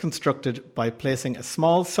letter is constructed by placing a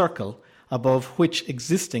small circle above which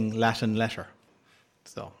existing Latin letter?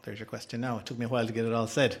 So, there's your question now. It took me a while to get it all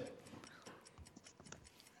said.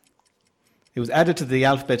 It was added to the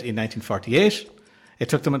alphabet in 1948. It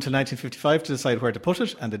took them until 1955 to decide where to put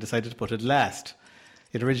it, and they decided to put it last.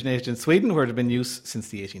 It originated in Sweden, where it had been used since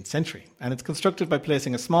the 18th century, and it's constructed by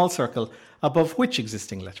placing a small circle above which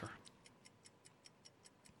existing letter?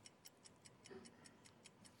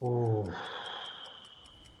 Oh.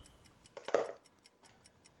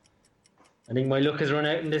 I think my luck has run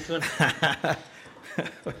out in this one.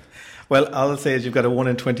 Well, all I'll say is you've got a 1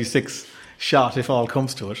 in 26 shot if all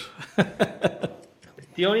comes to it.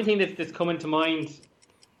 The only thing that's coming to mind,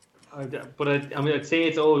 but I'd say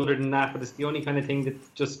it's older than that, but it's the only kind of thing that's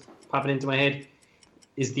just popping into my head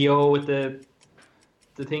is the O with the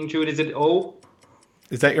thing through it. Is it O?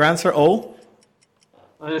 Is that your answer, O?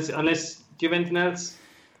 Unless do you have anything else?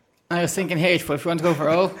 I was thinking H, but if you want to go for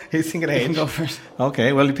O, He's thinking you can H. go for it.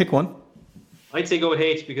 Okay, well, you pick one. I'd say go with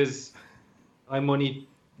H because I'm only,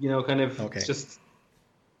 kind of, Okay. it's just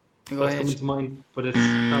Go what's coming H. to mind, but it's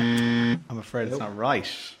not. I'm afraid it's not right.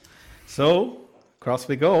 So, across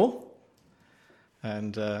we go.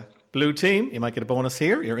 And blue team, you might get a bonus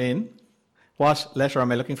here. You're in. What letter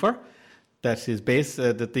am I looking for? That is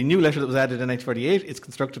that the new letter that was added in 1948 is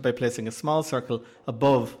constructed by placing a small circle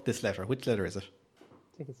above this letter. Which letter is it?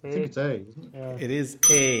 I think it's I think it's A. A, isn't it? Yeah. It is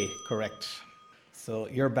A, correct. So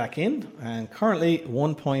you're back in, and currently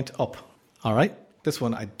 1 point up. All right, this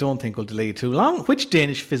one I don't think will delay you too long. Which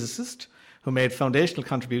Danish physicist, who made foundational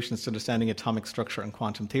contributions to understanding atomic structure and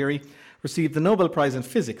quantum theory, received the Nobel Prize in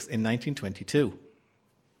Physics in 1922?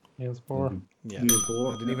 Niels Bohr. Yeah, Niels Bohr,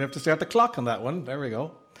 I didn't even have to start the clock on that one. There we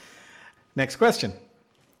go. Next question.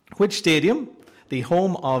 Which stadium, the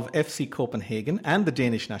home of FC Copenhagen and the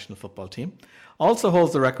Danish national football team, also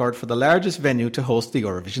holds the record for the largest venue to host the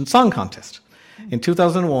Eurovision Song Contest? In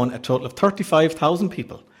 2001, a total of 35,000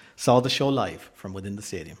 people saw the show live from within the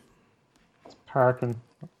stadium. Parkin.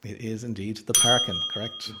 It is indeed the Parkin,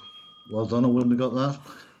 correct? Well done, I wouldn't have got that.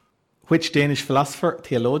 Which Danish philosopher,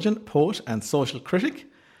 theologian, poet, and social critic,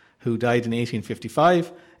 who died in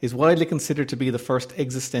 1855, is widely considered to be the first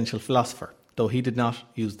existential philosopher, though he did not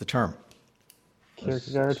use the term?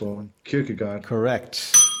 Kierkegaard. So, Kierkegaard.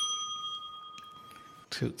 Correct.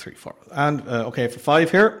 2, 3, 4. And okay, for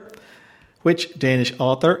 5 here. Which Danish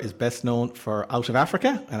author is best known for Out of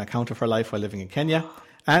Africa, an account of her life while living in Kenya,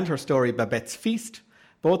 and her story Babette's Feast,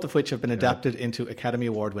 both of which have been adapted into Academy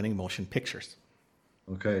Award-winning motion pictures?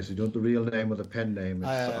 Okay, so you don't have the real name or the pen name.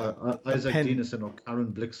 It's Isaac Dinesen or Karen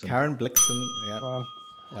Blixen. Karen Blixen, yeah.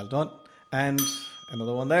 Well done. And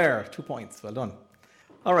another one there, 2 points. Well done.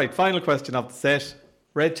 All right, final question of the set.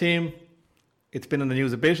 Red team, it's been in the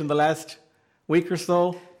news a bit in the last week or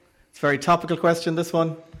so. It's a very topical question, this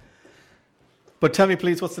one. But tell me,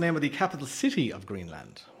 please, what's the name of the capital city of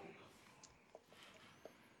Greenland?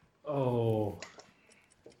 Oh.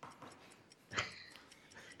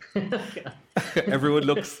 Everyone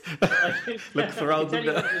looks around. I can tell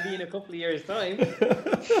you what it'll be in a couple of years' time.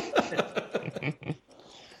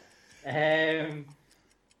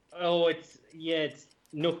 It's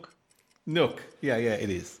Nuuk. Nuuk. Yeah, it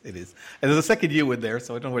is. And there's a second U in there,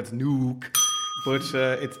 so I don't know where it's Nuuk, but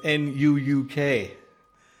it's Nuuk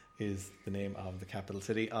is the name of the capital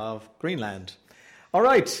city of Greenland. All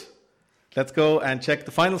right, let's go and check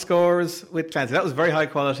the final scores with Clancy. That was very high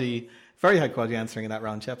quality answering in that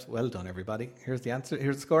round, chaps. Well done, everybody. Here's the answer.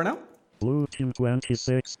 Here's the score now. Blue team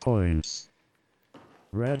 26 points.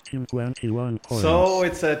 Red team 21 points. So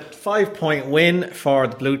it's a 5-point win for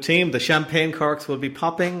the blue team. The champagne corks will be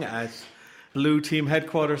popping at blue team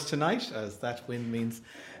headquarters tonight, as that win means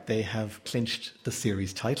they have clinched the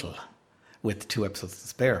series title with 2 episodes to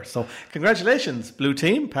spare. So congratulations, blue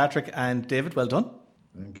team. Patrick and David, well done.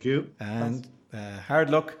 Thank you. And hard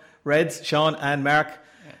luck, Reds, Sean and Mark.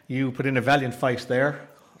 You put in a valiant fight there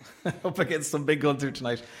up against some big guns here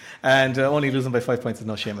tonight. And only losing by 5 points is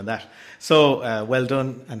no shame in that. So well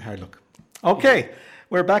done and hard luck. Okay,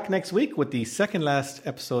 we're back next week with the second last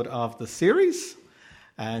episode of the series.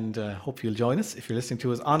 And hope you'll join us if you're listening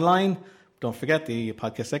to us online. Don't forget, the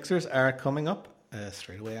podcast extras are coming up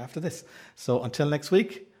straight away after this. So until next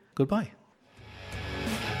week, goodbye.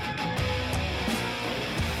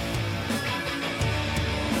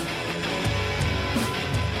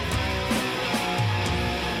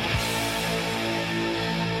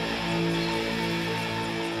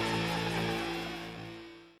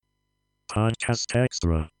 Podcast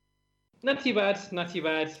extra. Not too bad.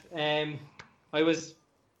 I was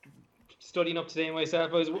studying up today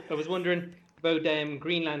myself. I was wondering about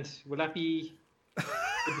Greenland. Will that be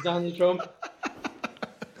with Donald Trump?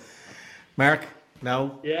 Mark,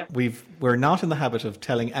 now Yeah. we're not in the habit of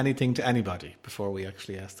telling anything to anybody before we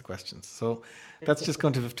actually ask the questions. So that's just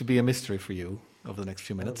going to have to be a mystery for you over the next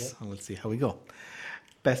few minutes, and we'll see how we go.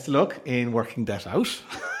 Best of luck in working that out.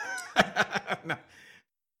 No.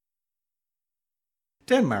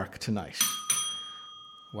 Denmark tonight.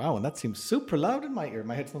 Wow, and that seems super loud in my ear.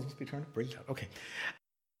 My headphones must be turned up really loud. Okay.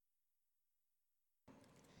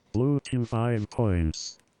 Blue team 5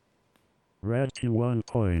 points. Red team 1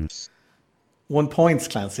 points. 1 point,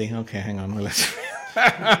 Clancy. Okay, hang on.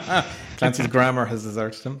 Clancy's grammar has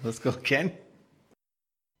deserted him. Let's go again.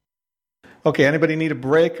 Okay, anybody need a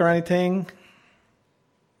break or anything?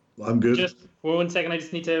 I'm good. Just 1 second. I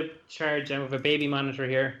just need to charge. I have a baby monitor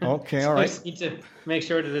here. Okay, So all I right. just need to make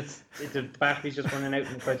sure that the battery's just running out.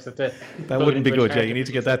 And That wouldn't be good, yeah. You need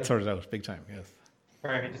to get that sorted out. Big time, yes.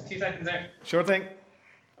 Perfect. Just 2 seconds there. Sure thing.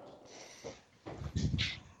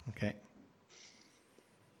 Okay.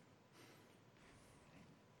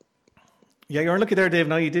 Yeah, you're lucky there, Dave.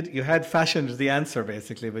 Now you had fashioned the answer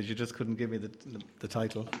basically, but you just couldn't give me the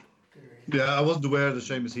title. Yeah, I wasn't aware of the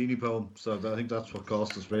Seamus Heaney poem, so I think that's what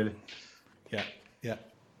cost us, really. Yeah.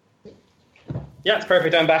 Yeah, it's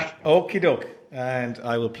perfect. I'm back. Okie doke. And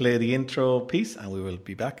I will play the intro piece and we will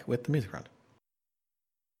be back with the music round.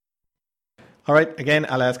 All right, again,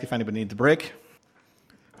 I'll ask if anybody needs a break.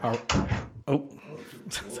 Oh,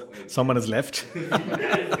 someone has left.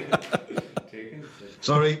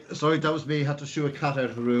 Sorry, that was me. Had to shoo a cat out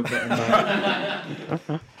of the room.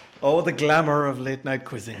 Oh, the glamour of late night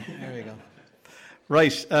quizzing. There we go.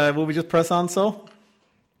 Right, will we just press on so?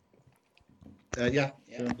 Yeah.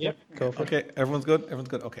 Yep. Go for it. Okay, everyone's good?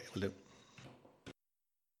 Okay, we'll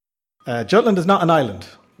do. Jutland is not an island.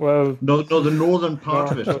 Well, No, the northern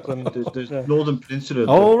part of it. Jutland. There's Yeah. northern peninsula.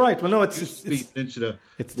 Oh, right. Well, no, it's peninsula.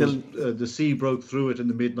 it's still. The sea broke through it in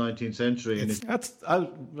the mid 19th century, and I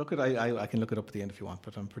can look it up at the end if you want,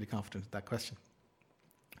 but I'm pretty confident with that question.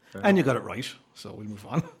 And you got it right, so we'll move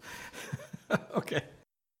on. Okay.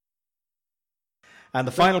 And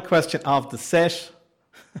the final question of the set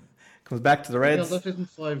Comes back to the Reds. that isn't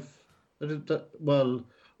 5.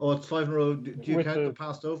 It's 5 in a row. Do you count the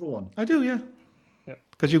passed over one? I do, yeah. Yeah.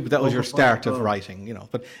 Because that was your Over 5 start in a of row. writing,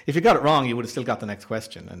 But if you got it wrong, you would have still got the next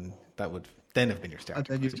question, and that would then have been your start. And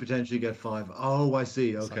then you potentially get 5. Oh, I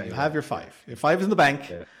see. So Okay. you have your 5. Your 5 is in the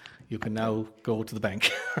bank. You can now go to the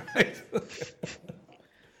bank. Right?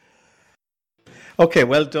 Okay,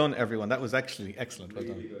 well done, everyone. That was actually excellent. Well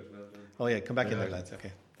done. Really good, well done. Oh yeah, come back in there, lads.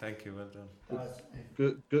 Okay. Thank you, well done.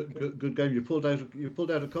 Good game. You pulled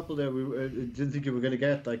out a couple there. We didn't think you were going to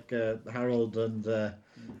get, like Harold and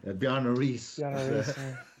Bjarne Rees.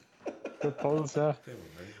 Good pulls, yeah.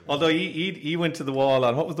 Although he went to the wall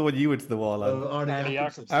on, what was the one you went to the wall on? Arne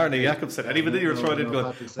Jacobsen. Arne Jacobsen. And even then you were throwing in going,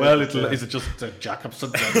 Patrick well, said, is it just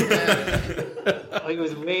Jacobsen? I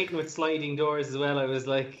was waiting with sliding doors as well. I was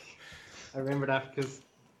like, I remember that because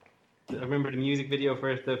I remember the music video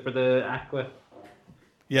for the Aqua.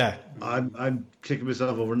 Yeah. I'm kicking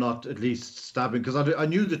myself over not at least stabbing, because I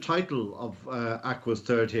knew the title of Aqua's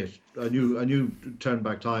third hit. I knew Turn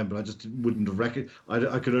Back Time, but I just wouldn't have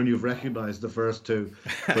I could only have recognised the first two.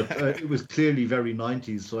 But it was clearly very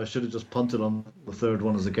 90s, so I should have just punted on the third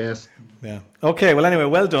one as a guess. Yeah. Okay, well anyway,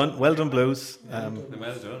 well done, Blues. Well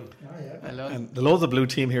done. Hello. And the loads of blue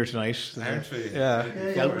team here tonight. Aren't we?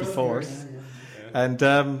 Yeah, Galp force. And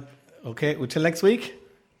okay, until next week.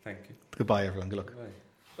 Thank you. Goodbye, everyone. Good luck.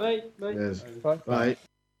 Bye. Bye. Yes. Bye. Bye.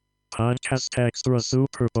 Podcast Extra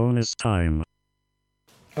Super Bonus Time.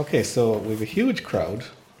 Okay, so we have a huge crowd,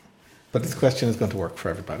 but this question is going to work for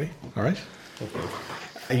everybody. All right? Okay.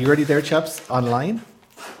 Are you ready there, chaps? Online?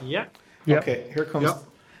 Yeah. Yep. Okay, here comes. Yep.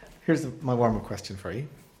 Here's my warm-up question for you.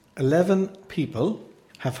 11 people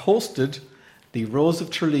have hosted the Rose of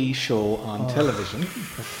Tralee show on television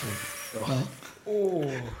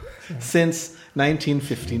since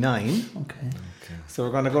 1959. Okay. So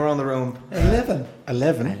we're going to go around the room. 11.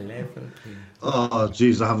 11. Oh,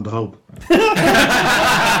 jeez, I haven't the hope.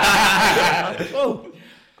 Oh,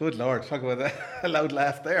 good Lord. Talk about that. A loud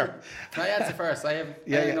laugh there. Can I answer first? I have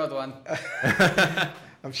another one.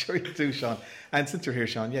 I'm sure you do, Sean. And since you're here,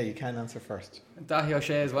 Sean, yeah, you can answer first. Dahi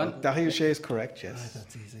O'Shea is one. Dahi O'Shea is correct, yes.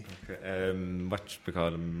 That's easy. Okay, what we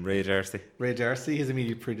call him? Ray Darcy. Ray Darcy, his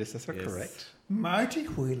immediate predecessor, Yes. correct. Marty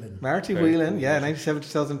Whelan. Marty Very Whelan, good. yeah, 97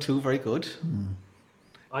 2002, very good.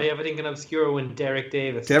 I have, I think, an obscure one. Derek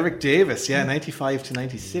Davis. Derek Davis, yeah, 95 to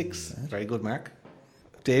 96. Very good, Mark.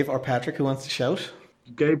 Dave or Patrick, who wants to shout?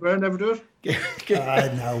 Gay Byrne ever do it?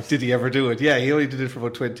 No. Did he ever do it? Yeah, he only did it for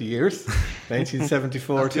about 20 years.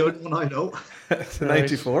 1974 That's the only one I know. to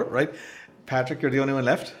 94, right? Patrick, you're the only one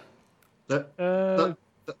left? That'll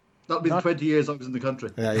be the 20 years I was in the country.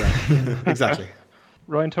 Yeah, exactly.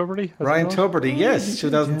 Ryan Tuberty. Ryan Tuberty, yes,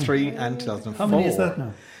 2003 and 2004. How many is that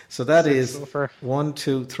now? So that Six is so far. 1,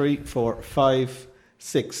 2, 3, 4, 5,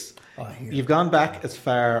 6. Oh, here. You've gone back as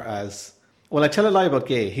far as... Well, I tell a lie about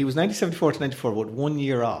Gay. He was 1974 to 94, but 1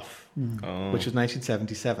 year off, which was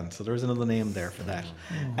 1977. So there is another name there for that.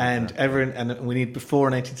 And we need before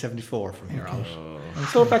 1974 from here on.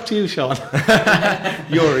 So back to you, Sean.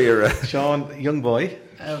 Your era. Sean, young boy.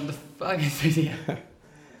 The foggiest idea.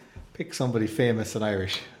 Pick somebody famous and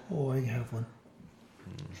Irish Oh, I have one.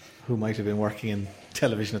 who might have been working in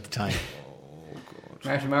television at the time.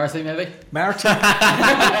 Martin Morrissey, maybe? Martin.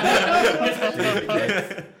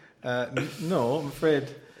 No, I'm afraid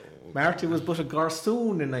Marty was but a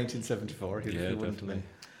garçon in 1974. He wouldn't have been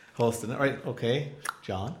hosting it. Right, okay.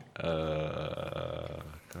 John. God,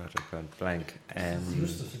 I've gone blank.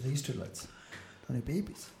 Useless to these two lads. Only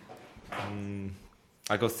babies.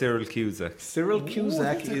 I go Cyril Cusack. Cyril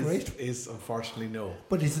Cusack that's a great- is unfortunately no.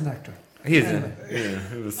 But he's an actor. He is. Anyway.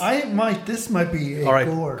 Yeah, it was. This might be a All right,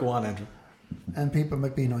 gore. go on, Andrew. And people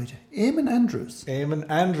might be annoyed. Eamon Andrews. Eamon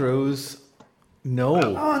Andrews, no.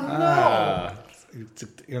 Oh, no.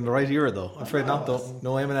 You're in the right era, though. I'm afraid not, though.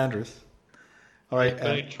 No Eamon Andrews. All right, Can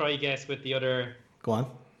I try guess with the other? go on.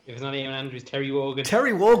 If it's not Eamon Andrews, Terry Wogan.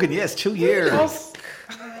 Terry Wogan, yes, 2 years.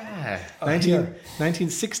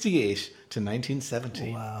 1968 to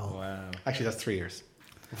 1970. Wow. Actually, that's 3 years.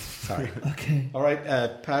 Sorry. Okay. All right,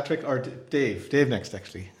 Patrick or Dave? Dave next,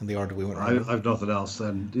 actually, in the order we went around. I've nothing else.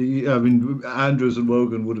 And I mean, Andrews and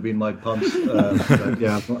Wogan would have been my punts.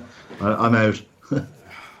 Yeah, I'm out.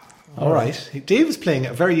 All right. Dave is playing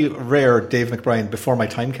a very rare Dave McBride before my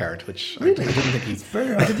time card, which I didn't think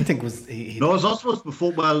I didn't think was. No, it's not supposed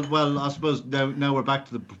before. Well, I suppose now we're back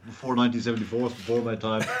to the before 1974. It's before my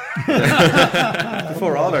time.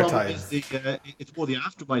 Before all our times. It's more the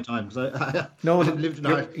after my time because I No, lived in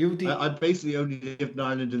Ireland. I basically only lived in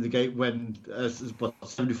Ireland in the gate when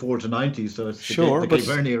 74 to 90. So it's Sure, the but Gay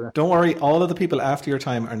Byrne era. don't worry. All of the people after your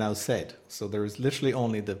time are now said. So there is literally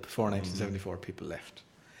only the before 1974 people left,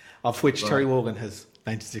 of which Terry Wogan has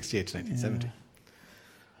 1968 to 1970.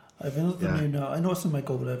 I have another name now. I know some might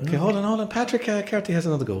go, but I have Okay, another. hold on. Patrick Carty has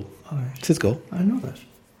another go. All right. It's his go. I know that.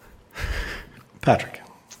 Patrick.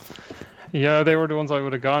 Yeah, they were the ones I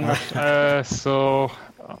would have gone with. So,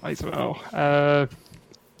 I don't know.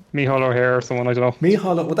 Micheál O'Hare or someone, I don't know.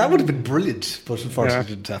 Micheál, well, that would have been brilliant, but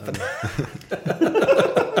unfortunately it didn't happen.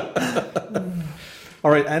 All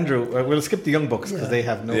right, Andrew, we'll skip the young bucks because they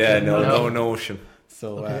have no notion.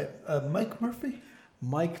 So, Okay, Mike Murphy?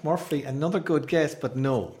 Mike Murphy, another good guess, but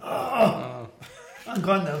no. I'm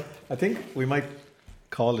gone now. I think we might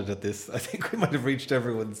call it at this. I think we might have reached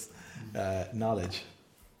everyone's knowledge.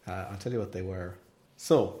 I'll tell you what they were.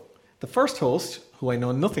 So, the first host, who I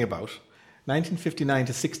know nothing about, 1959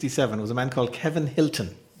 to 67, was a man called Kevin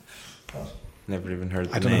Hilton. Never even heard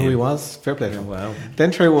the I don't name. know who he was. Fair play to him. Wow.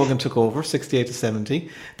 Then Terry Wogan took over, 68 to 70.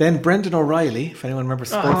 Then Brendan O'Reilly, if anyone remembers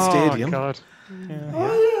Sports Stadium. God.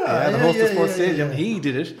 The host of Sports Stadium. He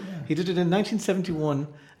did it. He did it in 1971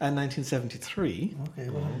 and 1973. Okay,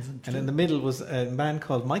 what happens in And in the middle was a man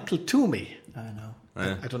called Michael Toomey. I know.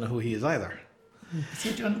 I don't know who he is either.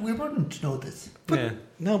 See, John, we wouldn't know this. Yeah.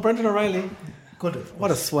 No, Brendan O'Reilly. Good.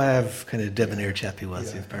 What a suave, kind of debonair chap he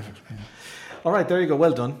was. He was perfect. All right, there you go.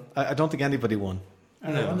 Well done. I don't think anybody won.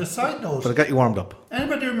 On the side note, But I got you warmed up.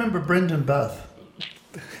 anybody remember Brendan Bath?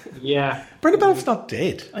 Yeah. Brendan Balfe's not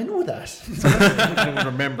dead. I know that. I don't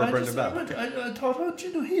remember Brendan Balfe. I thought, oh, do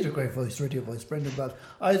you know, he had a great voice, radio voice, Brendan Bath.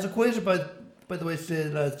 I was equated, by the way,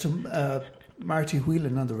 to Marty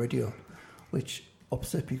Whelan on the radio, which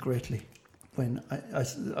upset me greatly when I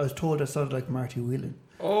was told I sounded like Marty Whelan.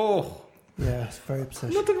 Oh. Yeah, it's very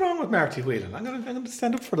upsetting. Nothing wrong with Marty Whelan. I'm going to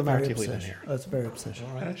stand up for the Marty Whelan here. That's very upsetting.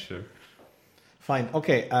 All right. Sure. Fine.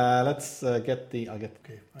 Okay, let's get the... I'll get...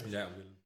 Yeah.